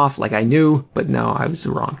play it off like I knew, but no, I was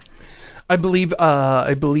wrong. I believe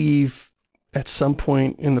at some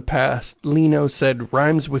point in the past, Lino said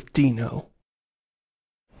rhymes with Dino.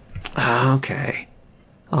 Okay.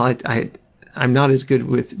 Well, I'm not as good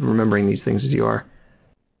with remembering these things as you are.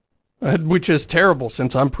 Which is terrible,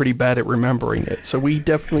 since I'm pretty bad at remembering it. So we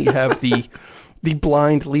definitely have the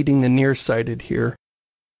blind leading the nearsighted here.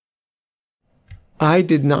 I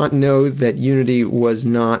did not know that Unity was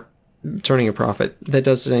not turning a profit. That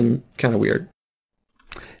does seem kind of weird.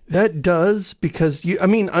 That does, because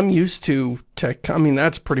I'm used to tech.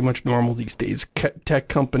 That's pretty much normal these days. Tech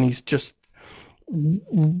companies just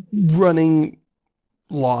running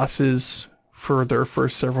losses for their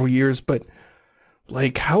first several years, but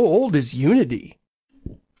like, how old is Unity?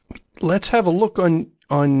 Let's have a look on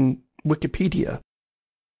Wikipedia.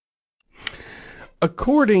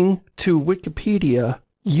 According to Wikipedia,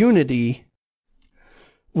 Unity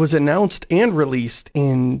was announced and released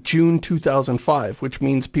in June 2005, which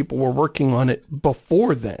means people were working on it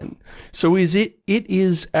before then. So it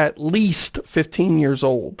is at least 15 years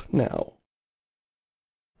old now.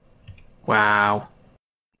 Wow.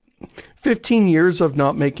 15 years of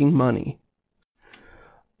not making money.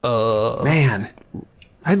 Man,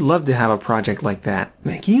 I'd love to have a project like that.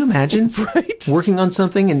 Man, can you imagine right? Working on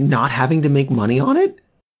something and not having to make money on it?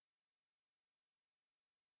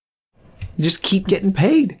 You just keep getting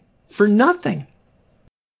paid for nothing.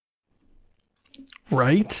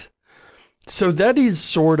 Right? So that is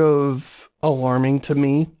sort of alarming to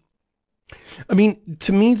me.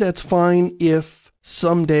 To me, that's fine if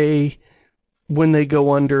someday when they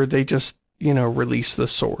go under, they just, release the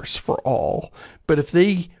source for all. But if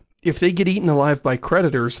they get eaten alive by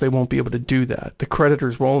creditors, they won't be able to do that. The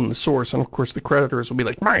creditors will own the source, and of course the creditors will be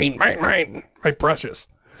like, mine, my precious.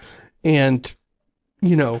 And,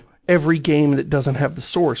 every game that doesn't have the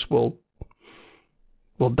source will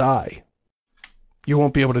die. You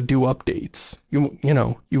won't be able to do updates. You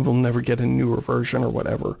will never get a newer version or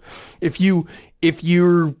whatever. If you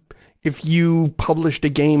published a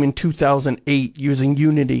game in 2008 using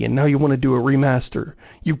Unity and now you want to do a remaster,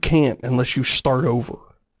 you can't unless you start over.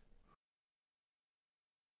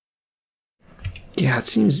 Yeah, it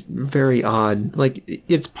seems very odd. Like,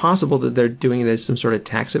 it's possible that they're doing it as some sort of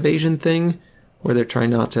tax evasion thing, where they're trying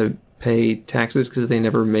not to pay taxes because they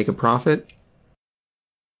never make a profit.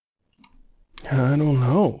 I don't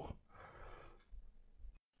know.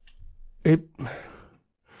 It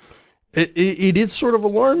is sort of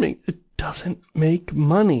alarming. It doesn't make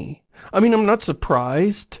money. I'm not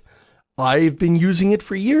surprised. I've been using it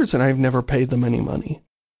for years and I've never paid them any money.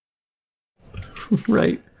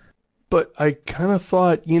 Right. But I kind of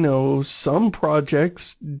thought, some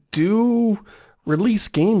projects do release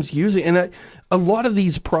games using, and a lot of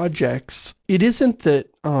these projects, it isn't that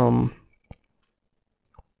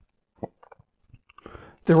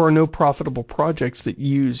there are no profitable projects that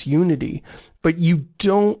use Unity, but you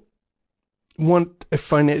don't want a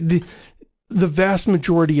the vast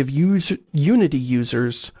majority of Unity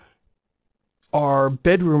users are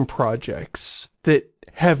bedroom projects that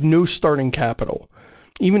have no starting capital.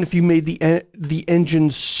 Even if you made the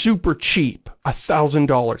engine super cheap,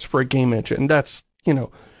 $1,000 for a game engine, that's,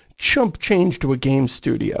 chump change to a game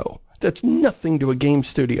studio. That's nothing to a game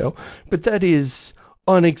studio, but that is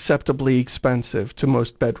unacceptably expensive to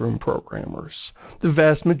most bedroom programmers. The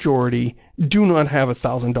vast majority do not have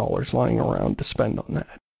 $1,000 lying around to spend on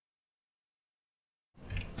that.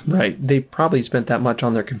 Right. They probably spent that much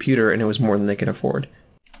on their computer and it was more than they could afford.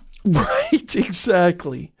 Right,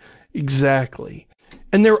 exactly. Exactly.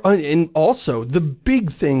 And also, the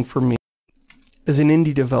big thing for me as an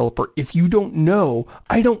indie developer, if you don't know,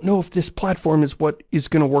 I don't know if this platform is what is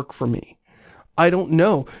going to work for me. I don't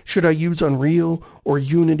know. Should I use Unreal or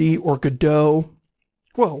Unity or Godot?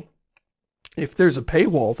 Well, if there's a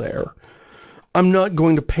paywall there, I'm not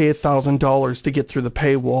going to pay $1,000 to get through the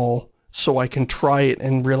paywall so I can try it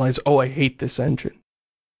and realize, oh, I hate this engine.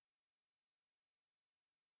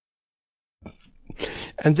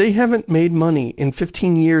 And they haven't made money in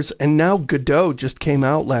 15 years, and now Godot just came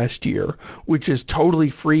out last year, which is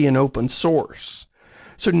totally free and open source.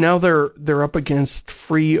 So now they're up against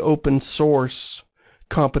free open source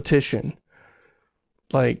competition.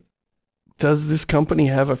 Like, does this company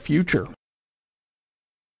have a future?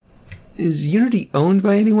 Is Unity owned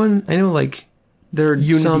by anyone? I know, like, there are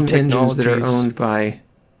Unity some engines that are Technologies. owned by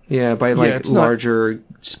larger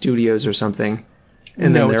studios or something.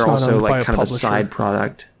 And then No, it's they're not also owned by like a kind of a publisher. side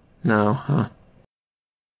product. No, huh?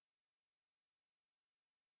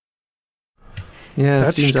 Yeah, it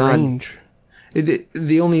That's seems odd. strange.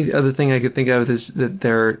 The only other thing I could think of is that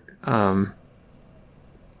they're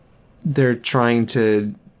trying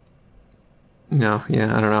to. No,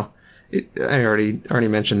 yeah, I don't know. I already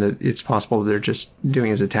mentioned that it's possible they're just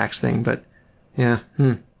doing it as a tax thing, but yeah,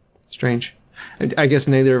 strange. I guess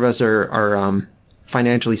neither of us are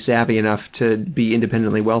financially savvy enough to be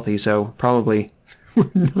independently wealthy, so probably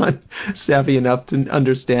not savvy enough to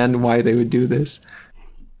understand why they would do this.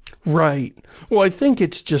 Right. Well, I think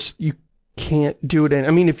it's just you can't do it.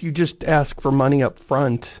 I mean, if you just ask for money up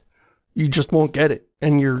front, you just won't get it,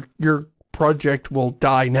 and your project will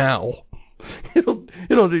die now. It'll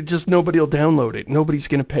just nobody will download it. Nobody's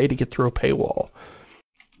gonna pay to get through a paywall,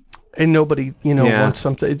 and nobody wants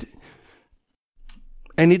something.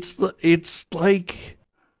 And it's like,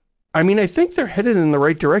 I mean, I think they're headed in the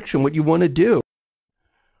right direction. What you want to do?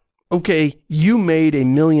 Okay, you made $1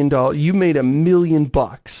 million. You made $1 million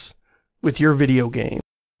with your video game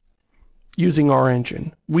using our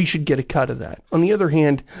engine. We should get a cut of that. On the other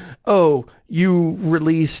hand, oh, you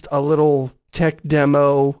released a little tech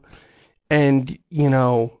demo and,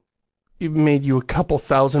 it made you a couple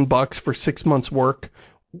 $1,000 for 6 months work.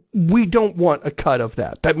 We don't want a cut of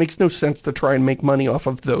that. That makes no sense to try and make money off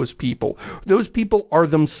of those people. Those people are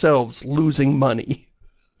themselves losing money.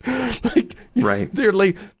 Like, Right. they're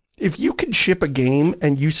like, if you can ship a game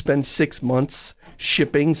and you spend 6 months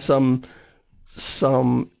shipping some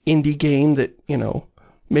indie game that,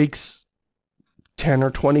 makes $10,000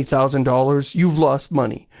 or $20,000, you've lost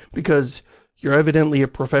money because you're evidently a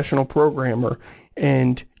professional programmer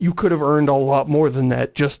and you could have earned a lot more than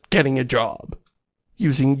that just getting a job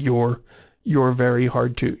using your very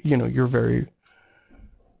hard to, your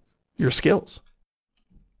skills.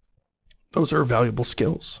 Those are valuable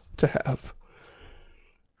skills to have.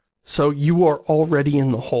 So you are already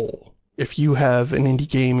in the hole. If you have an indie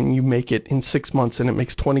game and you make it in 6 months and it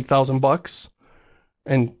makes $20,000,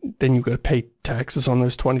 and then you got to pay taxes on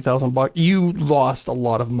those $20,000, you lost a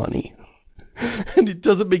lot of money. And it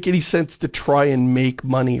doesn't make any sense to try and make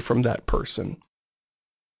money from that person.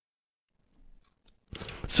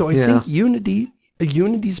 So I think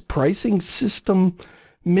Unity's pricing system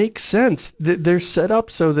makes sense. They're set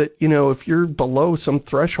up so that, if you're below some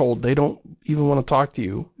threshold, they don't even want to talk to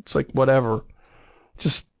you. It's like, whatever.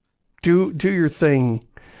 Just do your thing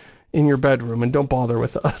in your bedroom and don't bother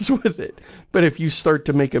with us with it. But if you start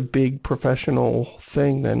to make a big professional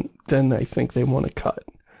thing, then I think they want to cut.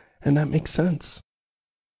 And that makes sense.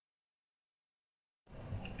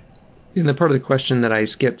 In the part of the question that I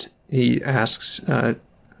skipped, he asks,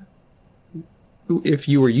 if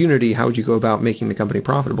you were Unity, how would you go about making the company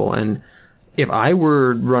profitable? And if I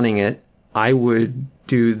were running it, I would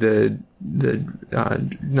do the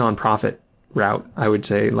nonprofit route. I would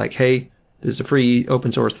say, like, hey, this is a free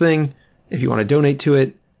open source thing. If you want to donate to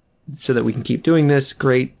it so that we can keep doing this,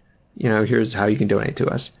 great. Here's how you can donate to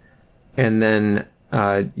us. And then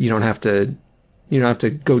you don't have to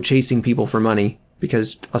go chasing people for money,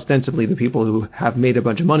 because ostensibly the people who have made a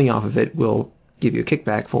bunch of money off of it will give you a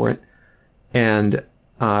kickback for it. And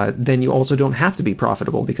then you also don't have to be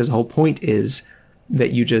profitable, because the whole point is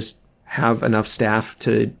that you just have enough staff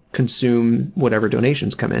to consume whatever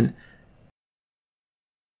donations come in.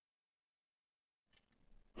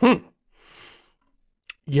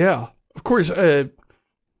 Yeah, of course.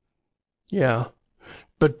 Yeah,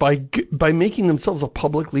 but by making themselves a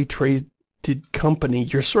publicly traded company,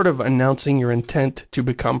 you're sort of announcing your intent to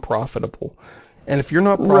become profitable. And if you're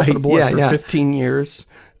not profitable after 15 years,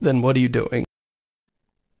 then what are you doing?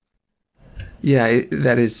 Yeah,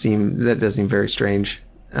 that does seem very strange.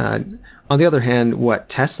 On the other hand,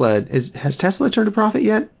 has Tesla turned a profit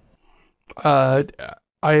yet? I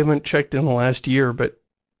haven't checked in the last year, but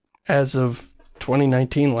as of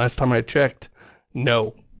 2019, last time I checked,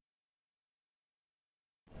 no.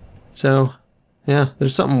 So, yeah,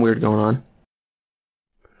 there's something weird going on.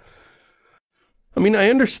 I mean, I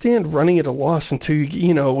understand running at a loss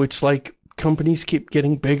until it's like companies keep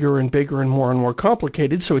getting bigger and bigger and more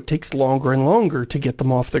complicated, so it takes longer and longer to get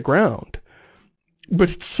them off the ground. But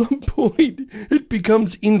at some point, it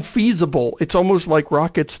becomes infeasible. It's almost like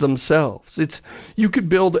rockets themselves. You could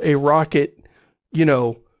build a rocket,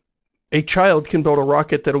 a child can build a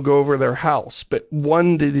rocket that'll go over their house, but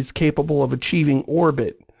one that is capable of achieving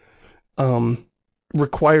orbit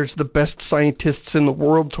requires the best scientists in the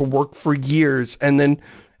world to work for years and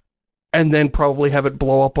then probably have it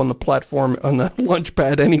blow up on the platform on the launch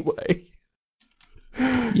pad anyway.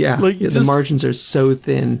 Yeah, the margins are so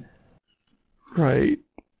thin. Right.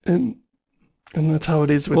 And And that's how it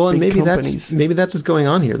is with Well, and big maybe companies. maybe that's what's going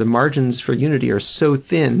on here. The margins for Unity are so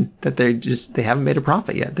thin that they haven't made a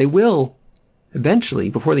profit yet. They will eventually,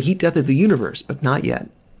 before the heat death of the universe, but not yet.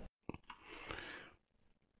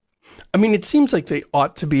 I mean, it seems like they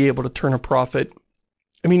ought to be able to turn a profit.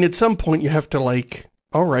 I mean, at some point you have to like,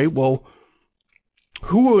 all right, well,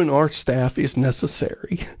 who in our staff is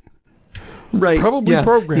necessary? Right. Probably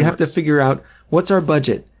programmers. You have to figure out what's our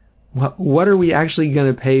budget. What are we actually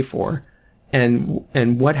going to pay for? And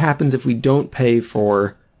what happens if we don't pay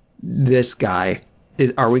for this guy?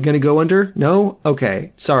 Are we going to go under? No?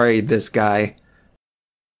 Okay. Sorry, this guy.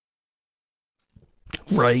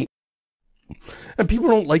 Right. And people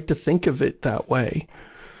don't like to think of it that way.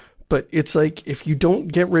 But it's like, if you don't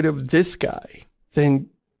get rid of this guy, then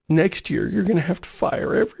next year you're going to have to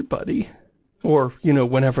fire everybody. Or, you know,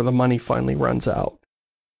 whenever the money finally runs out.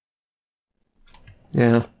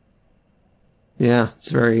 Yeah. Yeah, it's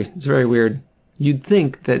very weird. You'd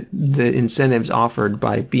think that the incentives offered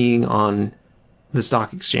by being on the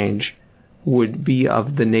stock exchange would be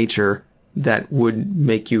of the nature that would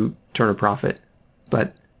make you turn a profit.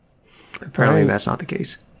 But apparently that's not the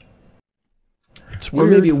case. It's weird.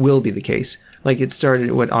 Or maybe it will be the case. Like it started,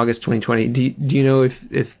 August 2020. Do you know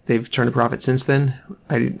if they've turned a profit since then?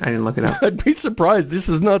 I didn't look it up. I'd be surprised. This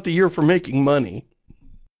is not the year for making money.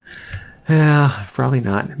 Yeah, probably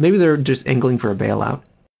not. Maybe they're just angling for a bailout.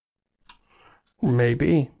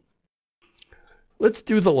 Maybe. Let's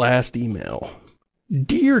do the last email.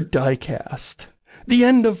 Dear Diecast, the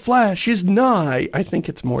end of Flash is nigh. I think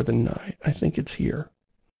it's more than nigh. I think it's here.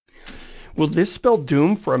 Will this spell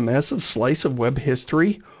doom for a massive slice of web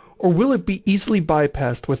history, or will it be easily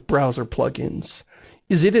bypassed with browser plugins?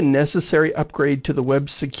 Is it a necessary upgrade to the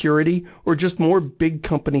web's security, or just more big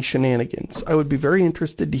company shenanigans? I would be very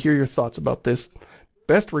interested to hear your thoughts about this.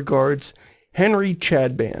 Best regards, Henry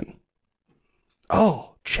Chadban. Oh,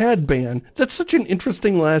 Chadban. That's such an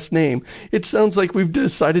interesting last name. It sounds like we've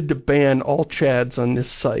decided to ban all Chads on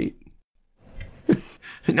this site.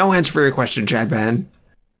 No answer for your question, Chadban.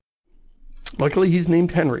 Luckily, he's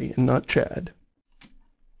named Henry and not Chad.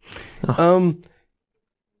 Oh.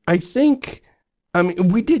 I think... I mean,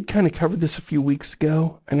 we did kind of cover this a few weeks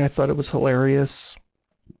ago, and I thought it was hilarious.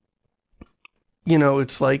 You know,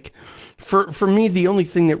 it's like, for me, the only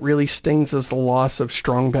thing that really stings is the loss of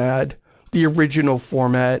Strong Bad, the original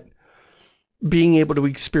format, being able to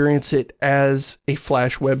experience it as a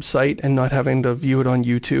Flash website and not having to view it on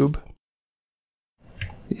YouTube.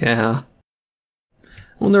 Yeah.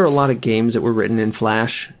 Well, there were a lot of games that were written in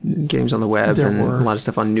Flash, games on the web, a lot of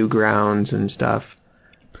stuff on Newgrounds and stuff.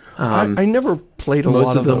 I never played a lot of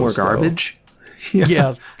those. Most of them were garbage.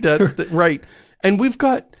 Yeah, right. And we've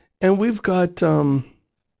got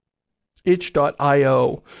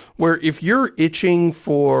itch.io, where if you're itching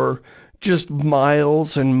for just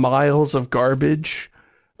miles and miles of garbage,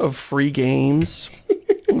 of free games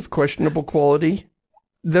with questionable quality,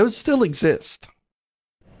 those still exist.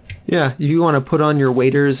 Yeah, if you want to put on your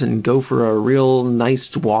waders and go for a real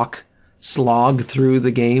nice slog through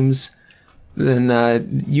the games,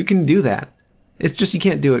 then you can do that. It's just you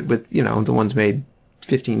can't do it with, you know, the ones made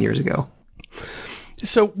 15 years ago.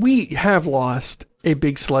 So we have lost a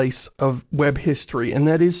big slice of web history, and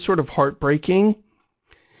that is sort of heartbreaking.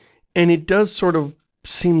 And it does sort of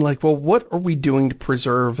seem like, well, what are we doing to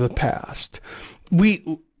preserve the past? We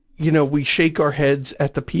shake our heads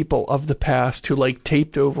at the people of the past who, like,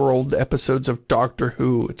 taped over old episodes of Doctor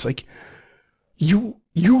Who. It's like, you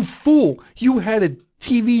fool, you had a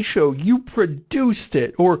TV show, you produced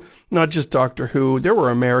it. Or not just Doctor Who, there were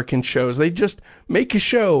American shows. They just make a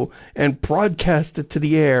show and broadcast it to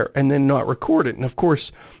the air and then not record it. And of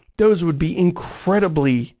course, those would be of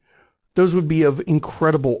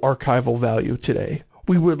incredible archival value today.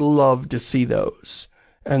 We would love to see those.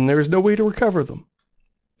 And there's no way to recover them.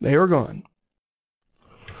 They are gone.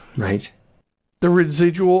 Right. The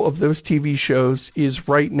residual of those TV shows is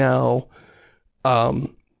right now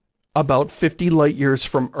about 50 light years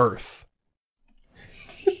from Earth.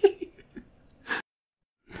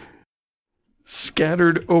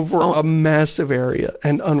 Scattered over a massive area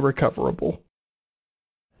and unrecoverable.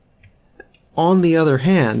 On the other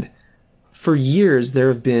hand, for years there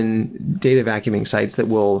have been data vacuuming sites that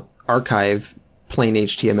will archive plain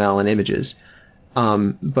HTML and images.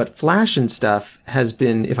 But Flash and stuff has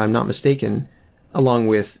been, if I'm not mistaken, along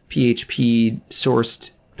with PHP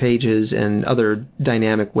sourced pages and other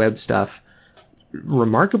dynamic web stuff,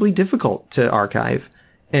 remarkably difficult to archive.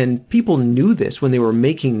 And people knew this when they were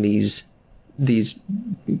making these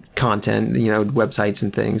content, you know, websites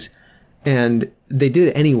and things. And they did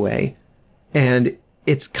it anyway. And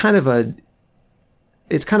it's kind of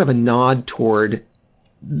it's kind of a nod toward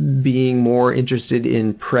being more interested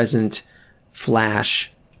in present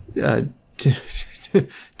Flash, to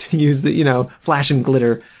use the, flash and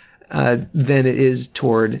glitter, than it is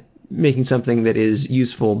toward making something that is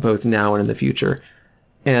useful both now and in the future.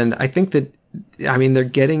 And I think that,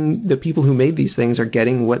 the people who made these things are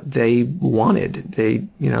getting what they wanted.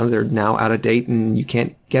 They're now out of date and you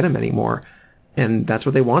can't get them anymore. And that's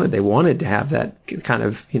what they wanted. They wanted to have that kind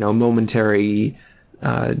of, momentary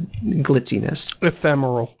glitziness.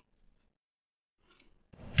 Ephemeral.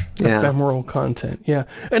 Yeah. Ephemeral content, yeah.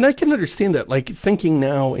 And I can understand that, like, thinking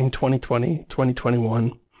now in 2020,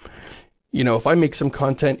 2021, if I make some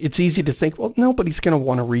content, it's easy to think, well, nobody's going to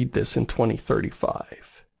want to read this in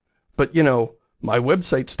 2035. But, my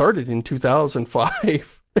website started in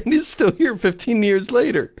 2005 and is still here 15 years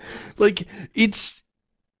later. Like,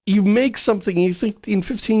 you make something and you think in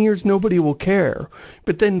 15 years nobody will care.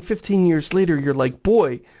 But then 15 years later, you're like,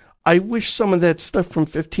 boy, I wish some of that stuff from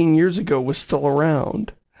 15 years ago was still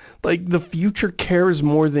around. Like, the future cares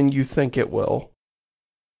more than you think it will.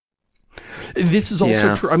 This is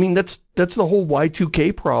also true. I mean, that's the whole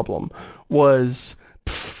Y2K problem, was,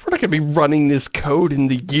 we're not going to be running this code in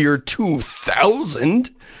the year 2000.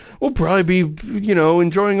 We'll probably be,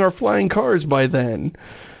 enjoying our flying cars by then.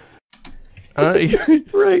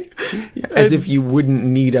 Right. As if you wouldn't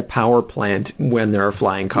need a power plant when there are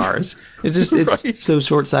flying cars. It's right. So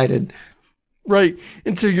short-sighted. Right.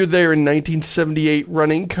 And so you're there in 1978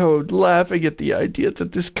 running code, laughing at the idea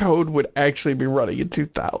that this code would actually be running in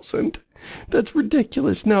 2000. That's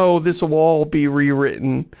ridiculous. No, this will all be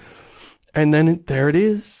rewritten. And then there it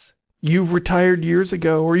is. You've retired years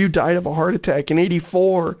ago, or you died of a heart attack in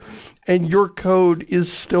 '84, and your code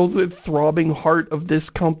is still the throbbing heart of this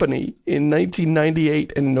company in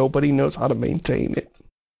 1998, and nobody knows how to maintain it.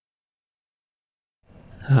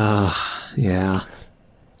 Yeah.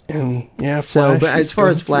 And yeah, Flash, but as far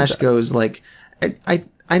as Flash goes, like, I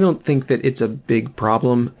don't think that it's a big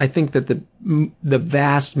problem. I think that the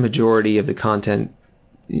vast majority of the content,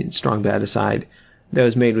 strong bad aside, that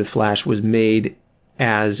was made with Flash was made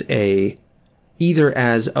as either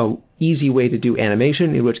as a easy way to do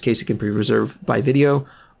animation, in which case it can be preserved by video,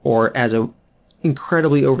 or as a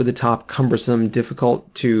incredibly over-the-top, cumbersome,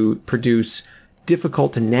 difficult to produce,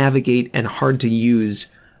 difficult to navigate, and hard to use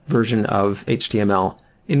version of HTML.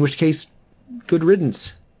 In which case, good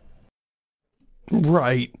riddance.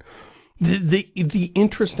 Right. The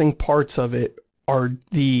interesting parts of it are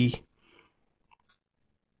the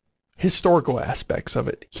historical aspects of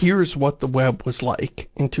it. Here's what the web was like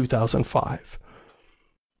in 2005.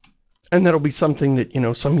 And that'll be something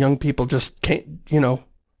that, some young people just can't,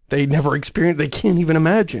 they never experienced, they can't even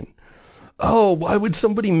imagine. Oh, why would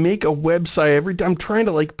somebody make a website every time I'm trying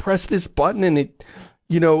to, like, press this button and it,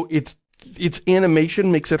 its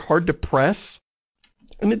animation makes it hard to press,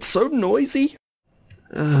 and it's so noisy.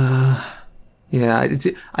 Yeah,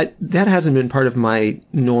 that hasn't been part of my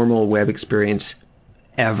normal web experience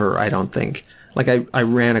ever, I don't think. Like, I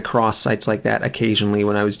ran across sites like that occasionally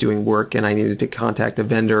when I was doing work and I needed to contact a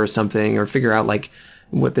vendor or something, or figure out, like,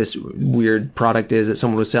 what this weird product is that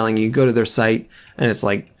someone was selling. You go to their site and it's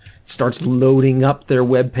like, starts loading up their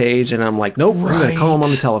web page, and I'm like, nope, right. I'm going to call them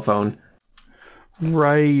on the telephone.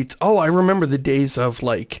 Right. Oh, I remember the days of,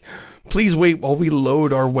 like, please wait while we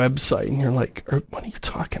load our website. And you're like, what are you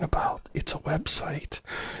talking about? It's a website.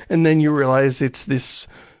 And then you realize it's this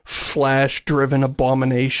Flash-driven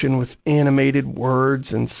abomination with animated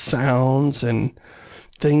words and sounds, and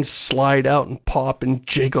things slide out and pop and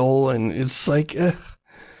jiggle. And it's like,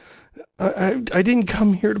 I didn't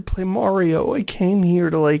come here to play Mario. I came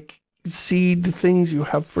here to, like, see the things you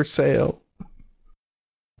have for sale.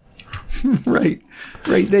 Right.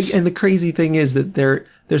 And the crazy thing is that they're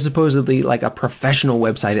supposedly like a professional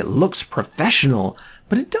website. It looks professional,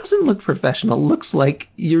 but it doesn't look professional. It looks like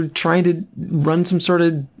you're trying to run some sort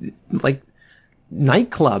of, like,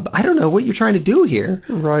 nightclub. I don't know what you're trying to do here.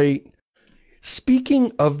 Right.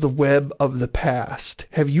 Speaking of the web of the past,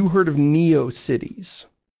 have you heard of Neocities?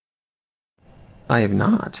 I have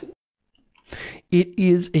not. It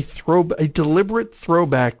is a deliberate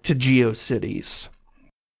throwback to GeoCities.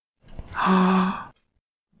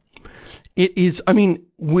 It is,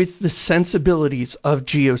 with the sensibilities of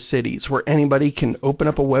GeoCities, where anybody can open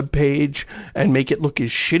up a web page and make it look as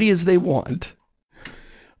shitty as they want.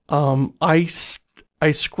 I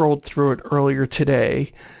scrolled through it earlier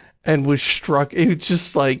today and was struck. It was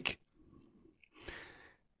just like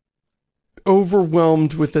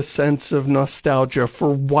overwhelmed with a sense of nostalgia for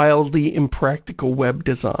wildly impractical web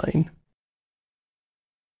design.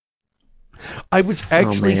 I was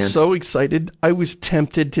actually so excited, I was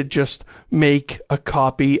tempted to just make a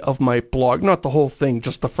copy of my blog, not the whole thing,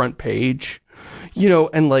 just the front page, you know,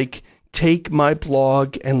 and like take my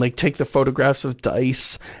blog and like take the photographs of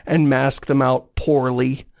dice and mask them out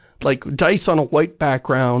poorly, like dice on a white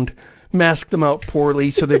background, mask them out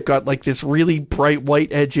poorly so they've got like this really bright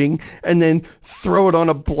white edging, and then throw it on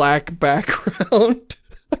a black background.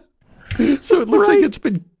 So it looks like it's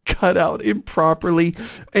been cut out improperly.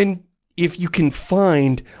 And if you can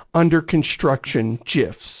find under construction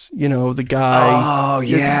GIFs, you know, the guy... Oh,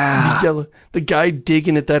 yeah. The guy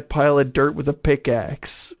digging at that pile of dirt with a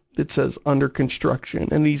pickaxe that says under construction.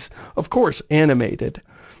 And he's, of course, animated.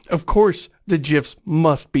 Of course, the GIFs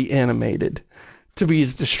must be animated to be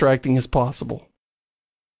as distracting as possible.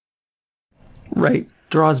 Right.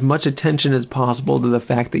 Draw as much attention as possible to the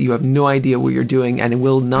fact that you have no idea what you're doing and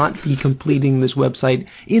will not be completing this website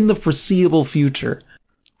in the foreseeable future.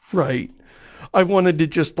 Right. I wanted to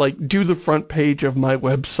just, like, do the front page of my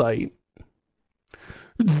website.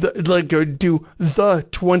 Like, go do the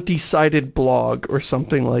 20-sided blog or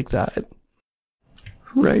something like that.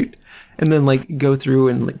 Right. And then, like, go through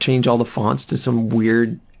and like, change all the fonts to some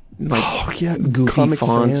weird, like, goofy Comic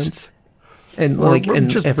fonts. Sans. And like, and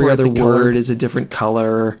just every other brightly word colored. is a different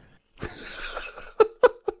color.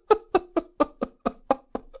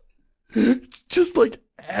 Just like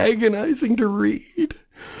agonizing to read.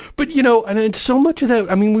 But you know, and it's so much of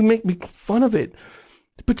that, I mean, we make fun of it,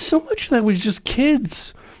 but so much of that was just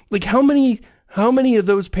kids. Like how many of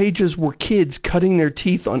those pages were kids cutting their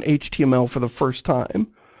teeth on HTML for the first time?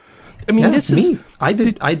 I mean, this is me. I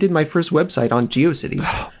did my first website on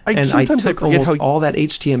Geocities, and I took almost all that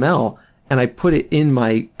HTML and I put it in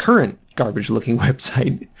my current garbage-looking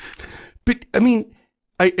website. But I mean,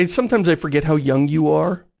 I sometimes I forget how young you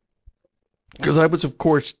are, because I was, of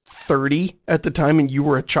course, 30 at the time, and you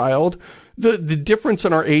were a child. The difference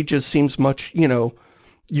in our ages seems much, you know,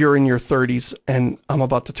 you're in your 30s and I'm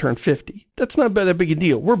about to turn 50. That's not that big a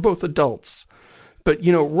deal. We're both adults. But,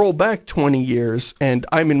 you know, roll back 20 years and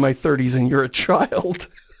I'm in my 30s and you're a child.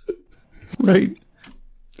 Right.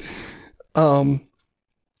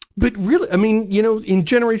 But really, I mean, you know, in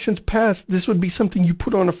generations past, this would be something you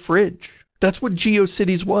put on a fridge. That's what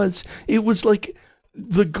GeoCities was. It was like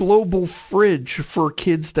the global fridge for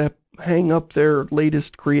kids that hang up their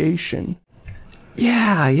latest creation.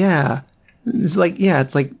 Yeah, yeah. It's like, yeah,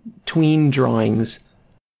 it's like tween drawings.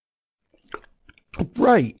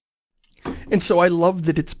 Right. And so I love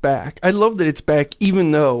that it's back. I love that it's back,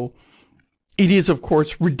 even though it is, of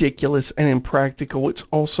course, ridiculous and impractical. It's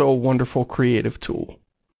also a wonderful creative tool.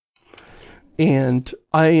 And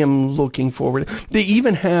I am looking forward. They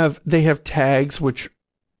have tags which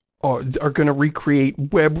are going to recreate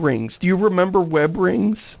web rings. Do you remember web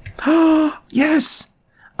rings? Yes.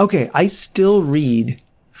 Okay, I still read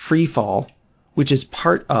Freefall, which is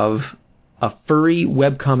part of a furry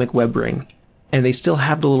webcomic web ring. And they still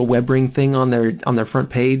have the little web ring thing on their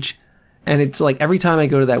front page. And it's like every time I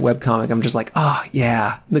go to that webcomic, I'm just like, oh,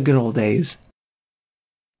 yeah, the good old days.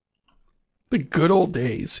 The good old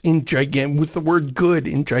days, with the word good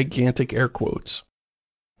in gigantic air quotes.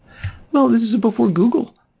 Well, this is before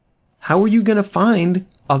Google. How are you going to find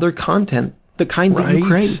other content, the kind that you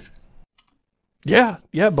crave? Yeah,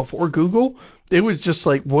 before Google, it was just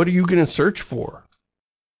like, what are you going to search for?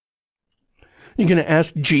 You're going to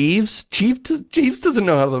ask Jeeves? Jeeves doesn't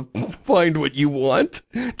know how to find what you want.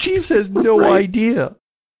 Jeeves has no idea.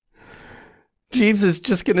 Jeeves is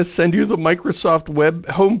just going to send you the Microsoft web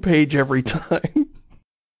homepage every time.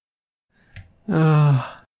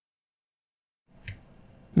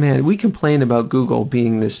 Man, we complain about Google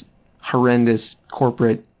being this horrendous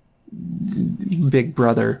corporate big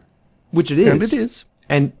brother, which it is. And it is.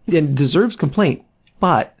 And deserves complaint,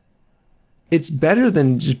 but it's better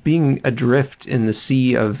than just being adrift in the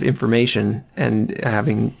sea of information and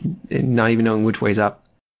not even knowing which way's up.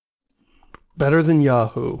 Better than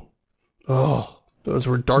Yahoo. Oh, those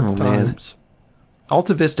were dark times. Man.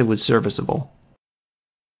 Alta Vista was serviceable.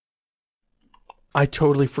 I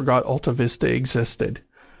totally forgot Alta Vista existed.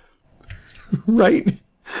 Right?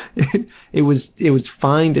 It was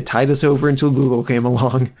fine to tide us over until Google came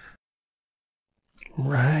along.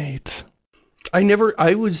 Right. I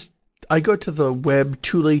got to the web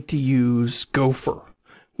too late to use Gopher,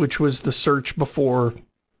 which was the search before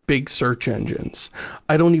big search engines.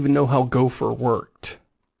 I don't even know how Gopher worked.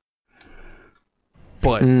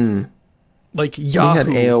 But, like Yahoo...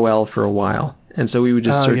 We had AOL for a while, and so we would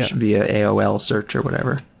just search via AOL search or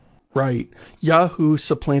whatever. Right. Yahoo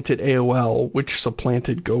supplanted AOL, which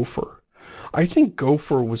supplanted Gopher. I think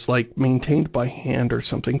Gopher was, like, maintained by hand or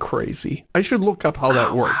something crazy. I should look up how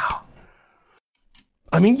that worked. Wow.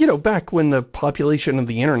 I mean, you know, back when the population of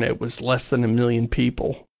the internet was less than 1 million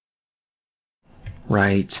people.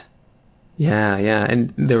 Right. Yeah, yeah.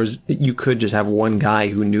 And you could just have one guy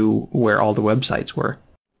who knew where all the websites were.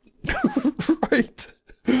 Right.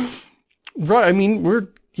 Right, I mean,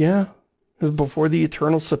 yeah, it was before the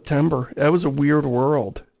Eternal September. That was a weird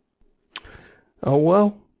world. Oh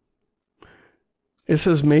well. This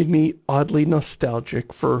has made me oddly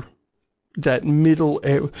nostalgic for that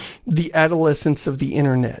the adolescence of the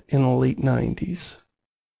internet in the late 90s.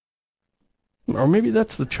 Or maybe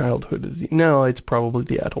that's the childhood of the... No, it's probably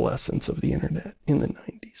the adolescence of the internet in the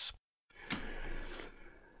 90s.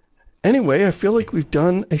 Anyway, I feel like we've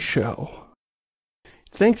done a show.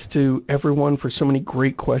 Thanks to everyone for so many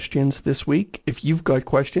great questions this week. If you've got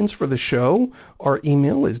questions for the show, our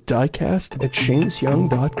email is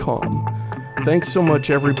diecast@ShamusYoung.com. Thanks so much,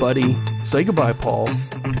 everybody. Say goodbye, Paul.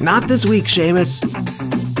 Not this week, Seamus.